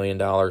 $20 million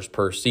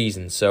per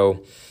season.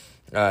 So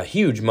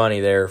huge money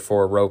there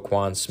for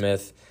Roquan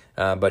Smith,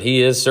 but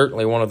he is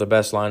certainly one of the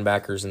best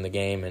linebackers in the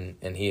game,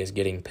 and he is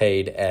getting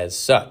paid as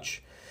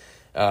such.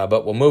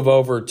 But we'll move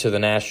over to the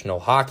National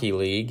Hockey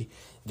League.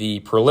 The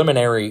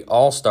preliminary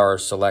All-Star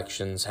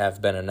selections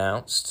have been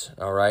announced,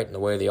 all right? And the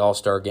way the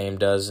All-Star game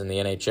does in the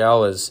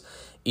NHL is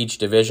each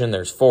division,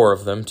 there's 4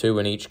 of them, 2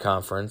 in each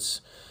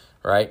conference,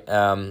 right?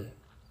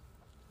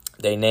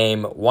 They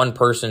name one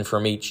person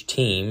from each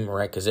team,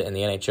 right? Because in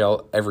the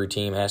NHL, every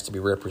team has to be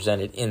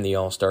represented in the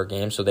All-Star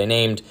game. So they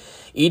named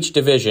each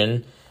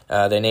division,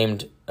 they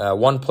named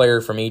one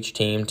player from each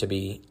team to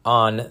be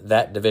on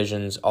that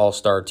division's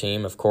All-Star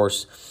team. Of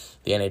course,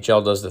 the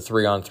NHL does the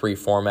 3-on-3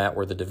 format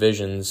where the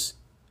divisions,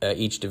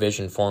 each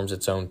division forms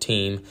its own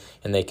team,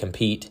 and they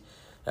compete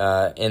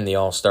in the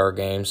All-Star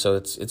game. So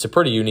it's a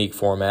pretty unique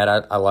format.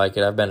 I like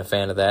it. I've been a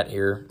fan of that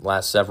here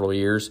last several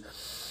years.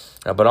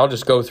 But I'll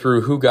just go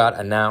through who got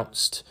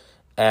announced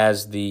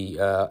as the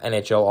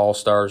NHL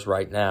All-Stars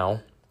right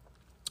now.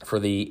 For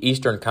the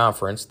Eastern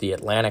Conference, the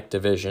Atlantic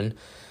Division,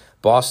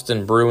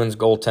 Boston Bruins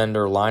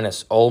goaltender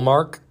Linus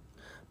Ullmark,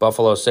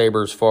 Buffalo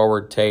Sabres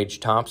forward Tage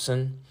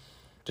Thompson,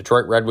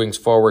 Detroit Red Wings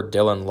forward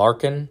Dylan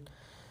Larkin,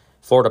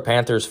 Florida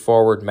Panthers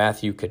forward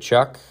Matthew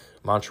Tkachuk,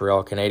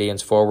 Montreal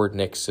Canadiens forward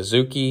Nick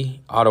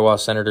Suzuki, Ottawa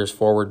Senators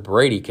forward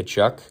Brady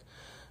Tkachuk,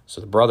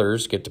 so the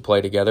brothers get to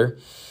play together,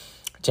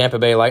 Tampa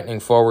Bay Lightning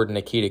forward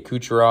Nikita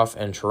Kucherov,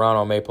 and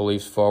Toronto Maple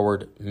Leafs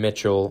forward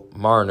Mitchell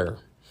Marner.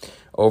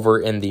 Over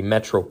in the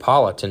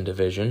Metropolitan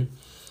Division,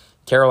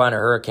 Carolina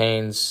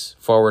Hurricanes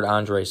forward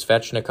Andrei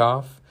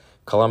Svechnikov,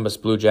 Columbus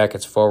Blue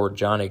Jackets forward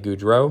Johnny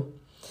Gaudreau,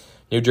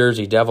 New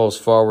Jersey Devils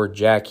forward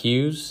Jack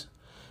Hughes,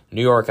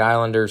 New York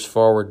Islanders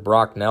forward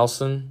Brock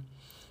Nelson,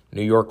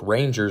 New York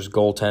Rangers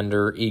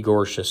goaltender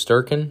Igor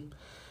Shesterkin,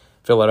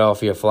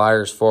 Philadelphia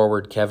Flyers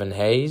forward Kevin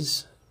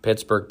Hayes,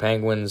 Pittsburgh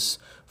Penguins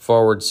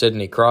forward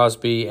Sidney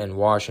Crosby, and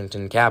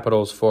Washington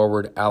Capitals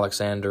forward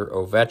Alexander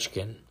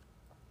Ovechkin.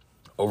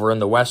 Over in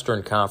the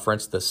Western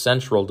Conference, the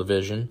Central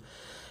Division,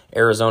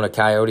 Arizona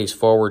Coyotes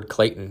forward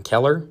Clayton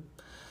Keller,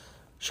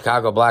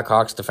 Chicago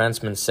Blackhawks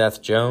defenseman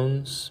Seth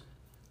Jones,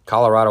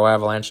 Colorado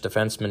Avalanche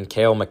defenseman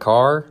Cale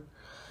Makar,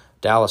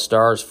 Dallas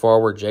Stars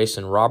forward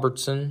Jason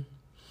Robertson,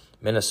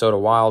 Minnesota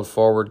Wild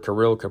forward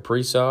Kirill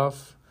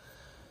Kaprizov,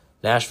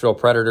 Nashville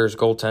Predators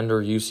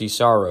goaltender UC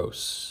Saros,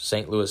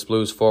 St. Louis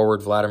Blues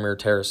forward Vladimir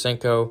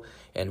Tarasenko,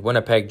 and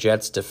Winnipeg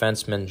Jets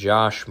defenseman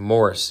Josh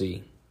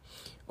Morrissey.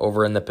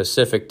 Over in the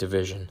Pacific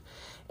Division,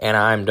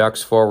 Anaheim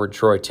Ducks forward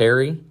Troy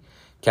Terry,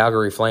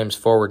 Calgary Flames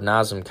forward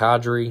Nazem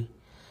Kadri,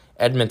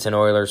 Edmonton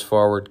Oilers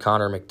forward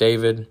Connor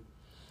McDavid,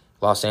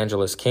 Los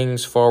Angeles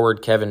Kings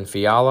forward Kevin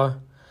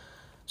Fiala,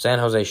 San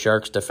Jose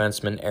Sharks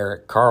defenseman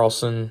Erik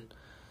Karlsson,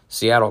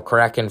 Seattle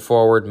Kraken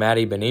forward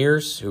Matty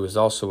Beniers, who is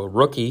also a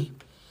rookie,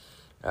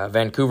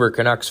 Vancouver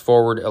Canucks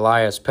forward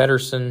Elias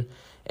Pettersson,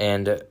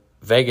 and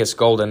Vegas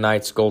Golden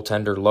Knights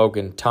goaltender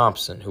Logan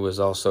Thompson, who is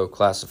also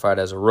classified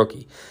as a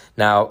rookie.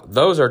 Now,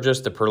 those are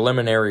just the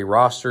preliminary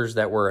rosters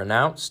that were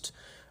announced.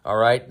 All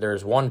right,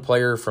 there's one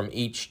player from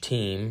each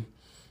team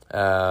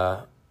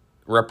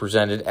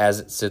represented as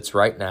it sits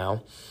right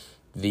now.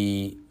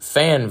 The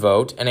fan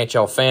vote,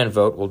 NHL fan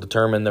vote, will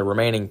determine the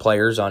remaining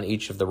players on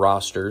each of the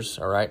rosters.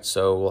 All right,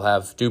 so we'll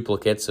have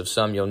duplicates of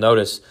some. You'll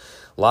notice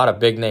a lot of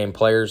big-name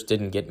players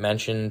didn't get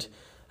mentioned.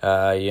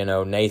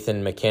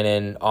 Nathan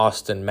McKinnon,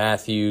 Austin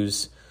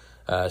Matthews,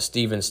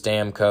 Steven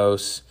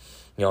Stamkos,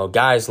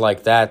 guys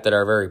like that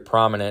are very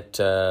prominent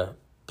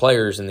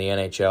players in the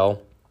NHL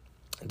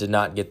did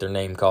not get their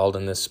name called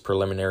in this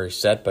preliminary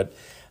set, but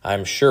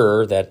I'm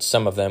sure that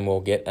some of them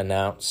will get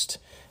announced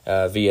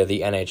via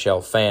the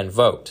NHL fan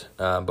vote,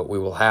 but we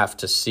will have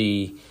to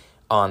see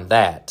on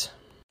that.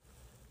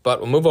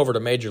 But we'll move over to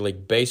Major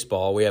League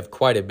Baseball. We have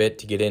quite a bit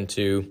to get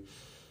into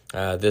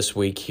this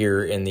week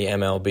here in the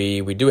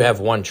MLB. We do have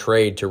one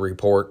trade to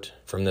report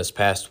from this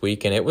past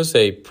week, and it was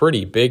a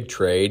pretty big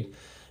trade.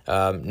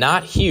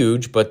 Not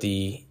huge, but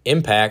the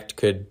impact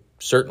could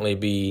certainly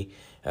be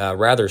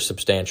rather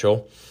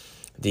substantial.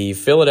 The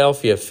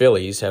Philadelphia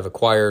Phillies have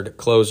acquired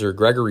closer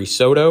Gregory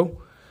Soto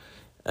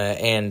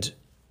and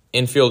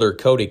infielder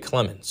Cody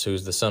Clemens,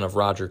 who's the son of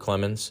Roger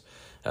Clemens.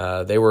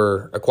 They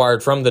were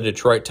acquired from the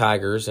Detroit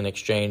Tigers in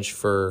exchange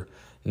for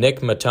Nick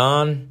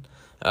Maton,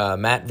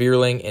 Matt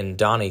Vierling, and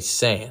Donnie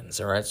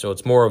Sands. All right, so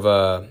it's more of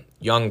a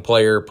young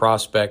player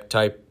prospect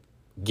type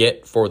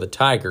get for the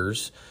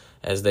Tigers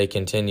as they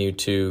continue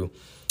to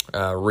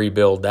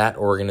rebuild that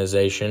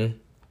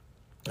organization.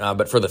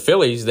 But for the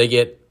Phillies, they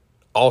get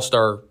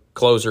all-star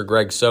closer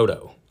Greg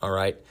Soto. All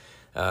right,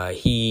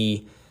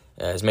 he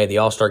has made the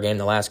All-Star game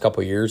the last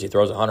couple of years. He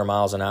throws 100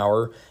 miles an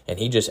hour, and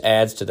he just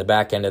adds to the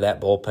back end of that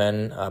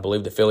bullpen. I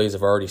believe the Phillies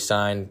have already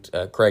signed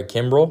Craig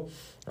Kimbrell.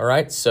 All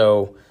right,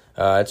 so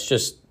it's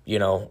just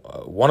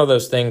one of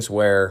those things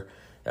where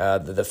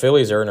the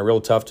Phillies are in a real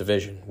tough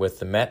division with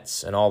the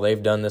Mets and all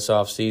they've done this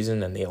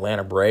offseason, and the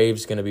Atlanta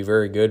Braves going to be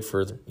very good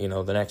for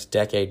the next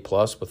decade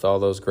plus with all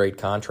those great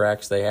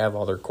contracts they have,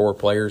 all their core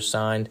players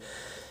signed.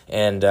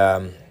 And,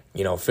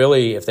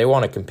 Philly, if they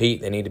want to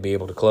compete, they need to be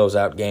able to close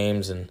out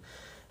games, and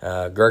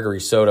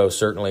Gregory Soto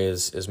certainly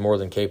is more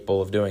than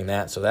capable of doing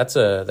that. So that's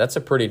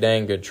a pretty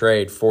dang good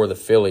trade for the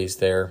Phillies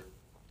there.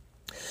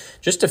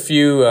 Just a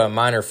few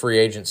minor free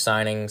agent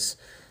signings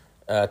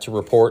to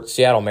report.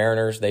 Seattle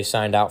Mariners, they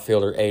signed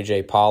outfielder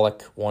A.J.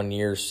 Pollock, 1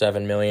 year,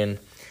 $7 million.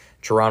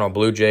 Toronto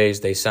Blue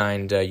Jays, they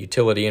signed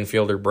utility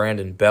infielder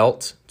Brandon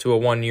Belt to a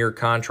 1-year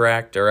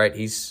contract. All right,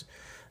 he's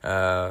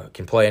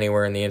can play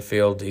anywhere in the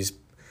infield. He's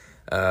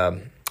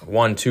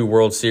won 2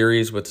 World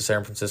Series with the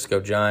San Francisco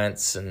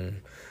Giants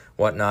and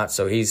whatnot,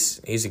 so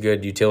he's a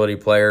good utility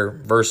player,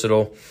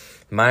 versatile.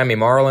 Miami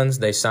Marlins,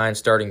 they signed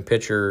starting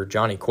pitcher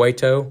Johnny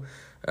Cueto.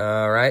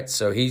 Right,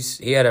 so he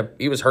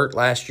was hurt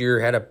last year,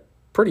 had a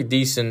pretty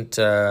decent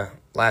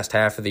last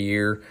half of the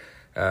year.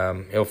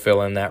 He'll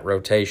fill in that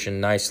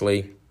rotation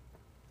nicely.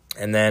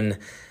 And then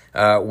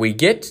we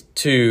get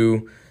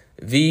to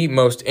the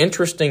most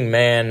interesting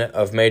man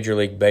of Major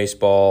League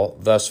Baseball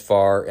thus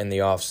far in the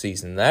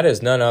offseason. That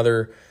is none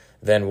other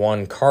than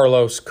one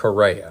Carlos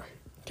Correa.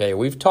 Okay,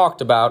 we've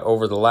talked about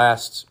over the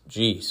last,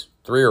 3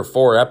 or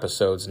 4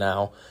 episodes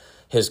now,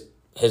 his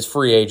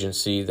free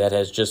agency that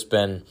has just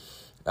been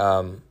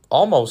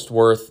almost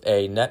worth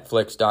a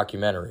Netflix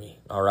documentary,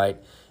 all right?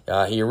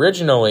 He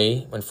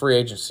originally, when free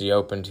agency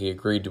opened, he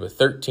agreed to a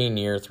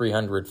 13-year,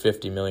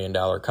 $350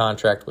 million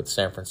contract with the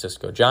San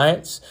Francisco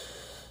Giants.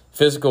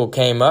 Physical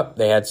came up.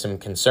 They had some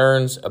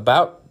concerns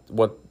about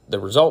what the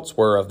results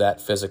were of that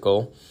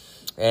physical,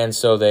 and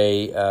so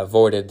they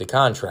voided the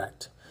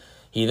contract.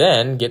 He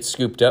then gets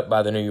scooped up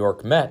by the New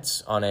York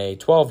Mets on a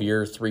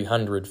 12-year,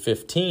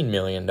 $315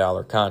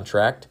 million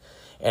contract,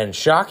 and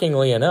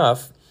shockingly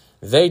enough,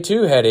 they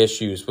too had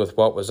issues with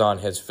what was on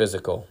his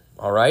physical,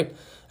 all right?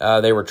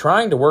 They were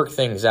trying to work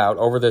things out.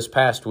 Over this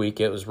past week,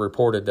 it was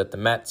reported that the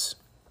Mets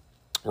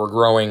were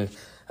growing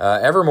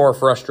ever more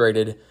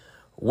frustrated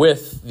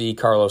with the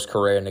Carlos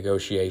Correa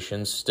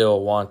negotiations,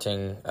 still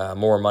wanting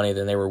more money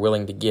than they were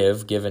willing to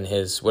give, given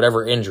his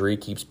whatever injury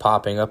keeps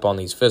popping up on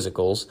these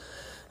physicals.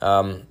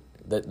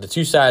 The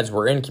two sides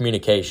were in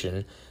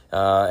communication,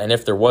 and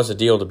if there was a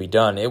deal to be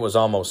done, it was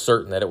almost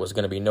certain that it was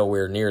going to be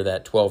nowhere near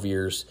that 12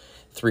 years,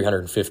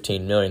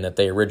 $315 million that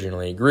they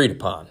originally agreed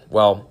upon.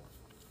 Well,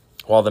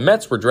 while the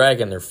Mets were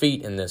dragging their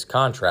feet in this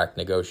contract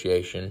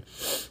negotiation,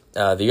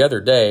 the other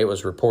day it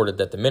was reported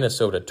that the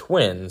Minnesota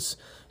Twins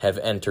have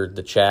entered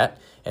the chat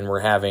and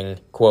we're having,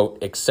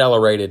 quote,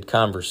 accelerated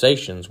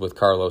conversations with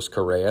Carlos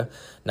Correa.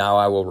 Now,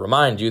 I will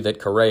remind you that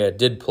Correa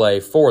did play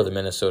for the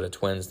Minnesota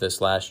Twins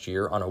this last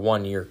year on a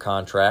one-year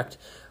contract.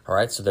 All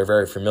right, so they're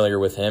very familiar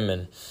with him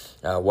and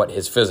what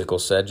his physical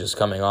said just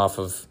coming off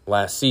of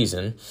last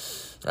season.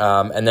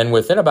 And then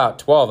within about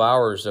 12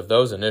 hours of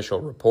those initial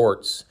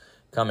reports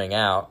coming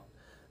out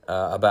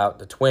about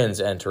the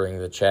Twins entering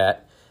the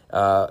chat,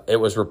 it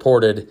was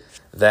reported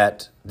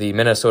that the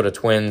Minnesota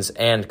Twins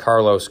and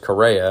Carlos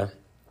Correa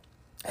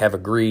have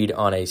agreed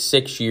on a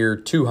 6-year,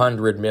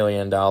 $200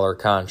 million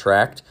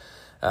contract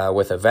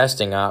with a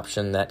vesting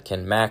option that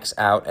can max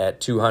out at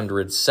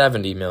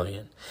 $270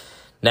 million.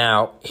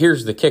 Now,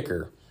 here's the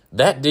kicker.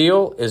 That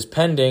deal is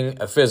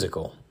pending a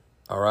physical,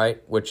 all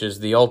right, which is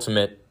the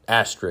ultimate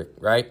asterisk,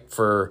 right,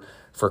 for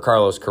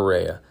Carlos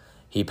Correa.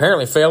 He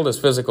apparently failed his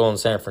physical in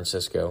San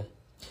Francisco.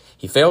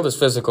 He failed his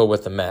physical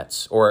with the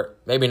Mets, or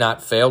maybe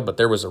not failed, but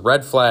there was a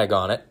red flag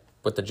on it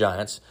with the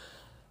Giants.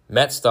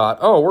 Mets thought,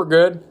 oh, we're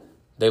good.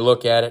 They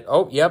look at it.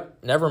 Oh, yep,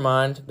 never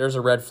mind. There's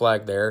a red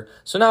flag there.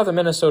 So now the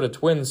Minnesota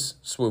Twins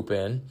swoop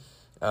in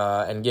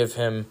and give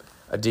him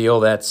a deal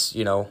that's,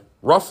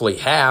 roughly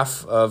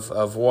half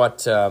of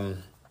what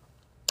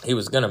he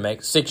was going to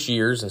make, 6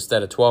 years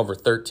instead of 12 or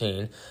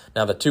 13.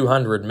 Now the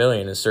 $200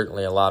 million is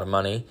certainly a lot of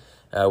money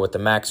with the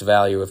max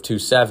value of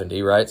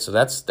 $270, right? So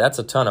that's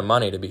a ton of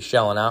money to be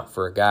shelling out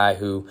for a guy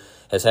who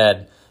has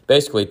had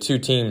basically two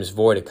teams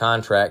void a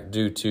contract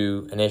due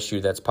to an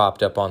issue that's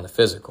popped up on the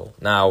physical.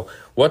 Now,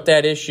 what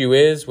that issue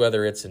is,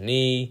 whether it's a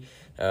knee,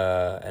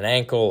 an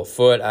ankle, a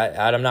foot,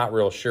 I'm not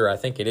real sure. I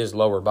think it is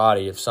lower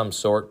body of some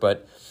sort,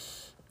 but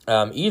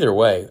either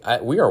way,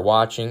 we are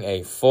watching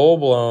a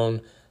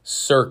full-blown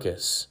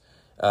circus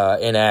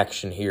in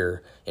action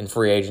here in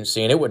free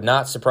agency, and it would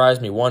not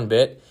surprise me one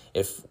bit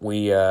if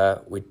we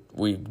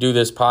do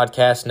this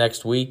podcast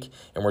next week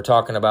and we're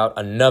talking about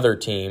another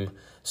team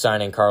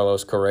signing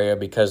Carlos Correa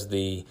because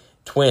the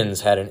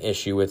Twins had an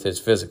issue with his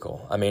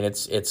physical. I mean,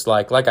 it's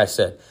like I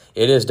said,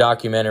 it is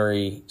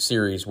documentary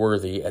series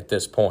worthy at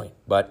this point.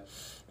 But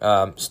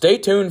stay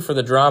tuned for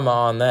the drama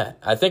on that.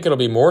 I think it'll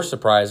be more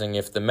surprising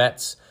if the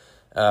Mets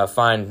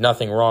find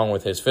nothing wrong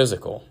with his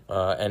physical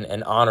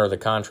and honor the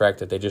contract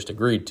that they just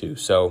agreed to.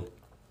 So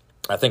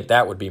I think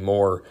that would be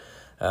more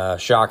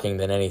shocking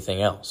than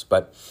anything else.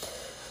 But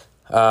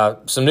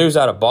some news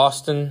out of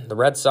Boston. The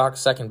Red Sox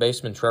second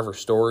baseman Trevor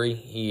Story,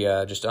 he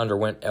just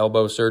underwent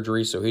elbow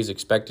surgery, so he's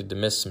expected to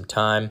miss some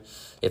time.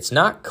 It's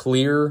not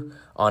clear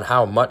on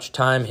how much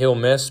time he'll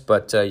miss,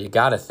 but you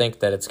got to think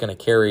that it's going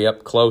to carry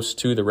up close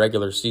to the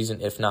regular season,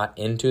 if not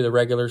into the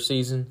regular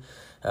season.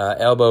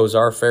 Elbows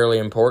are fairly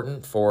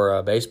important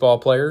for baseball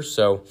players,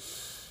 so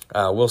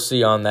we'll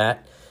see on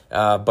that.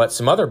 But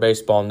some other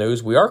baseball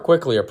news, we are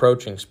quickly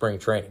approaching spring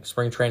training.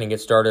 Spring training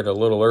gets started a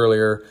little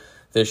earlier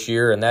this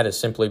year, and that is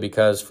simply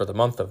because for the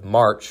month of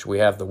March, we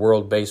have the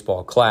World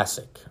Baseball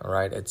Classic. All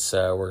right, it's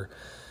we're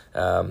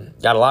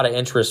got a lot of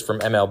interest from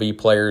MLB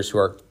players who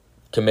are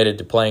committed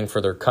to playing for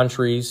their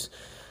countries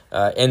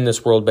in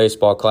this World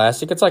Baseball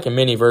Classic. It's like a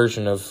mini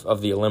version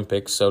of the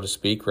Olympics, so to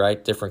speak,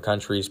 right? Different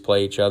countries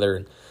play each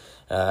other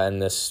in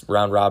this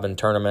round-robin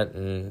tournament,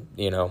 and,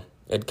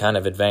 it kind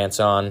of advance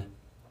on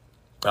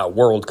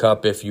World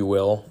Cup, if you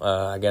will,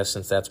 I guess,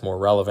 since that's more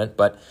relevant.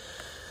 But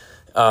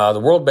the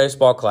World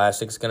Baseball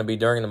Classic is going to be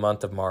during the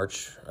month of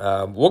March.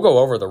 We'll go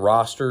over the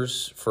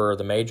rosters for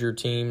the major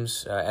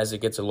teams as it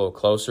gets a little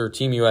closer.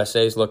 Team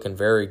USA is looking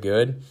very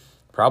good,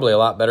 probably a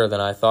lot better than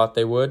I thought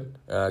they would,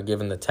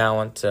 given the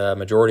talent.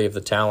 Majority of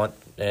the talent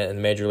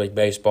in Major League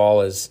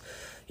Baseball is,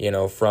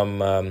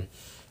 from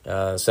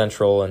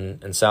Central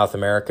and South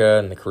America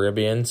and the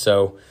Caribbean.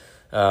 So,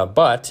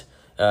 but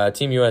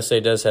Team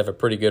USA does have a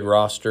pretty good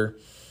roster.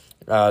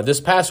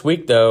 This past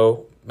week,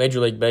 though,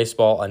 Major League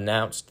Baseball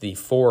announced the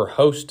 4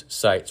 host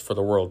sites for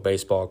the World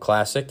Baseball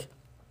Classic.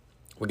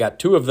 We got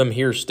 2 of them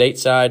here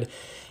stateside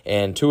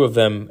and 2 of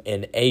them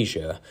in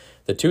Asia.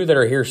 The 2 that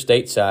are here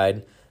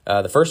stateside,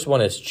 the first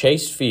one is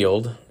Chase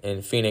Field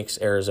in Phoenix,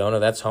 Arizona.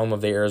 That's home of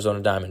the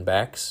Arizona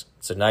Diamondbacks.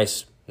 It's a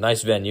nice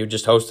venue.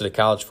 Just hosted a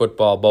college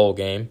football bowl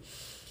game.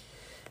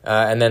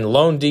 And then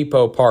Lone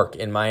Depot Park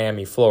in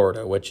Miami,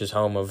 Florida, which is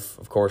home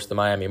of course, the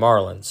Miami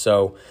Marlins.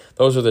 So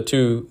those are the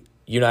 2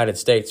 United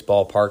States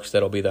ballparks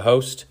that'll be the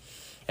host.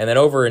 And then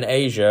over in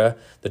Asia,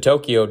 the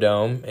Tokyo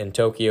Dome in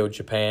Tokyo,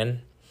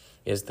 Japan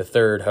is the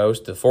 3rd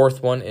host. The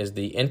 4th one is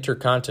the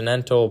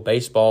Intercontinental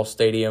Baseball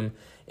Stadium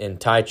in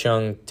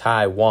Taichung,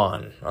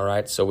 Taiwan. All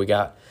right, so we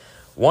got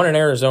 1 in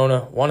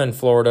Arizona, 1 in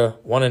Florida,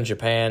 1 in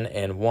Japan,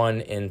 and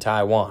 1 in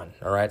Taiwan.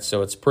 All right,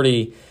 so it's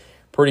pretty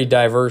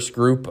diverse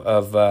group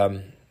of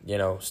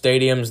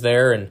stadiums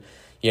there, and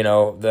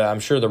I'm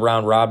sure the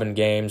round robin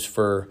games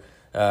for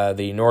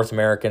the North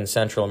American,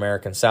 Central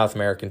American, South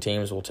American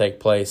teams will take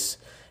place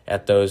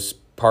at those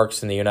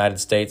parks in the United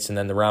States, and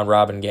then the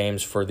round-robin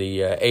games for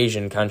the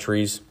Asian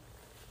countries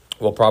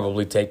will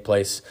probably take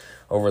place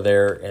over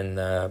there in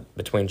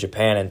between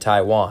Japan and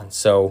Taiwan.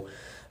 So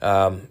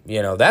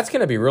That's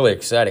going to be really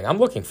exciting. I'm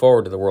looking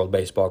forward to the World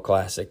Baseball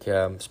Classic,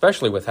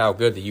 especially with how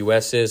good the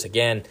U.S. is.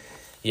 Again,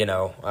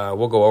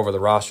 we'll go over the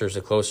rosters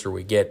the closer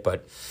we get,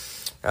 but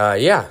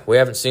we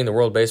haven't seen the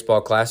World Baseball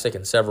Classic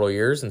in several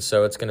years, and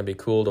so it's going to be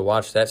cool to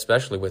watch that,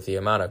 especially with the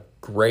amount of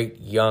great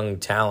young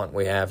talent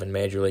we have in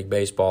Major League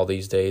Baseball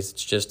these days.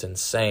 It's just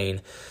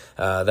insane.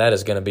 That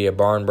is going to be a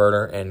barn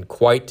burner and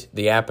quite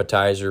the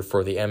appetizer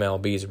for the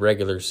MLB's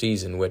regular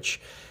season,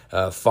 which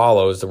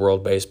follows the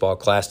World Baseball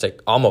Classic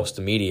almost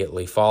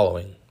immediately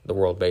following the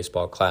World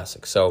Baseball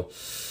Classic. So,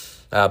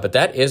 but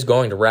that is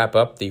going to wrap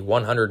up the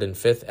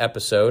 105th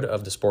episode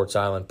of the Sports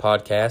Island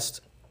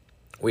podcast.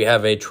 We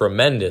have a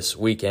tremendous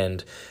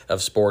weekend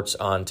of sports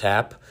on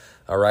tap.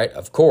 All right,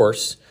 of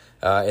course,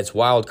 it's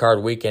wild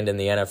card weekend in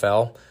the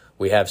NFL.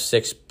 We have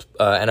 6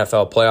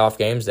 NFL playoff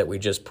games that we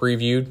just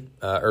previewed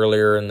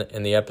earlier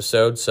in the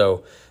episode,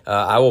 so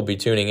I will be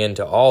tuning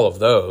into all of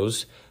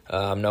those.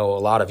 I know a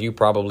lot of you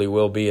probably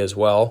will be as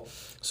well,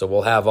 so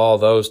we'll have all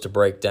those to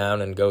break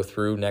down and go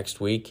through next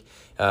week.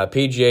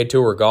 PGA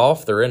Tour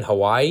Golf, they're in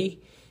Hawaii,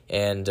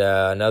 and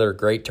another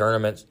great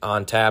tournament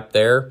on tap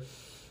there.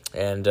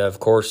 And, of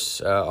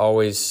course,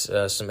 always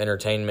some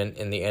entertainment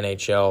in the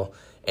NHL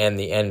and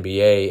the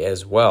NBA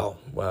as well,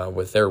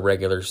 with their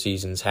regular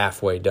seasons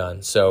halfway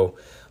done. So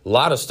a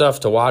lot of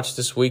stuff to watch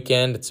this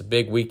weekend. It's a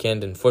big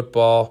weekend in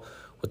football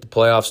with the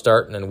playoffs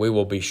starting, and we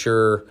will be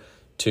sure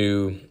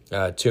to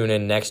tune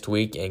in next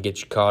week and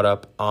get you caught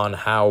up on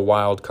how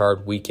Wild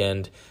Card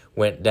Weekend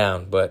went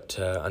down. But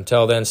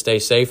until then, stay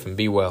safe and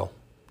be well.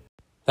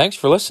 Thanks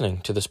for listening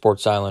to the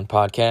Sports Island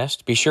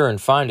Podcast. Be sure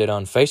and find it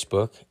on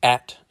Facebook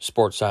at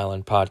Sports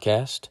Island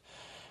Podcast.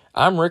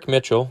 I'm Rick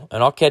Mitchell,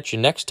 and I'll catch you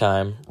next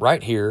time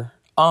right here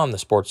on the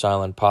Sports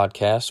Island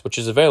Podcast, which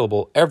is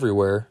available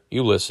everywhere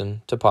you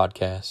listen to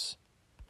podcasts.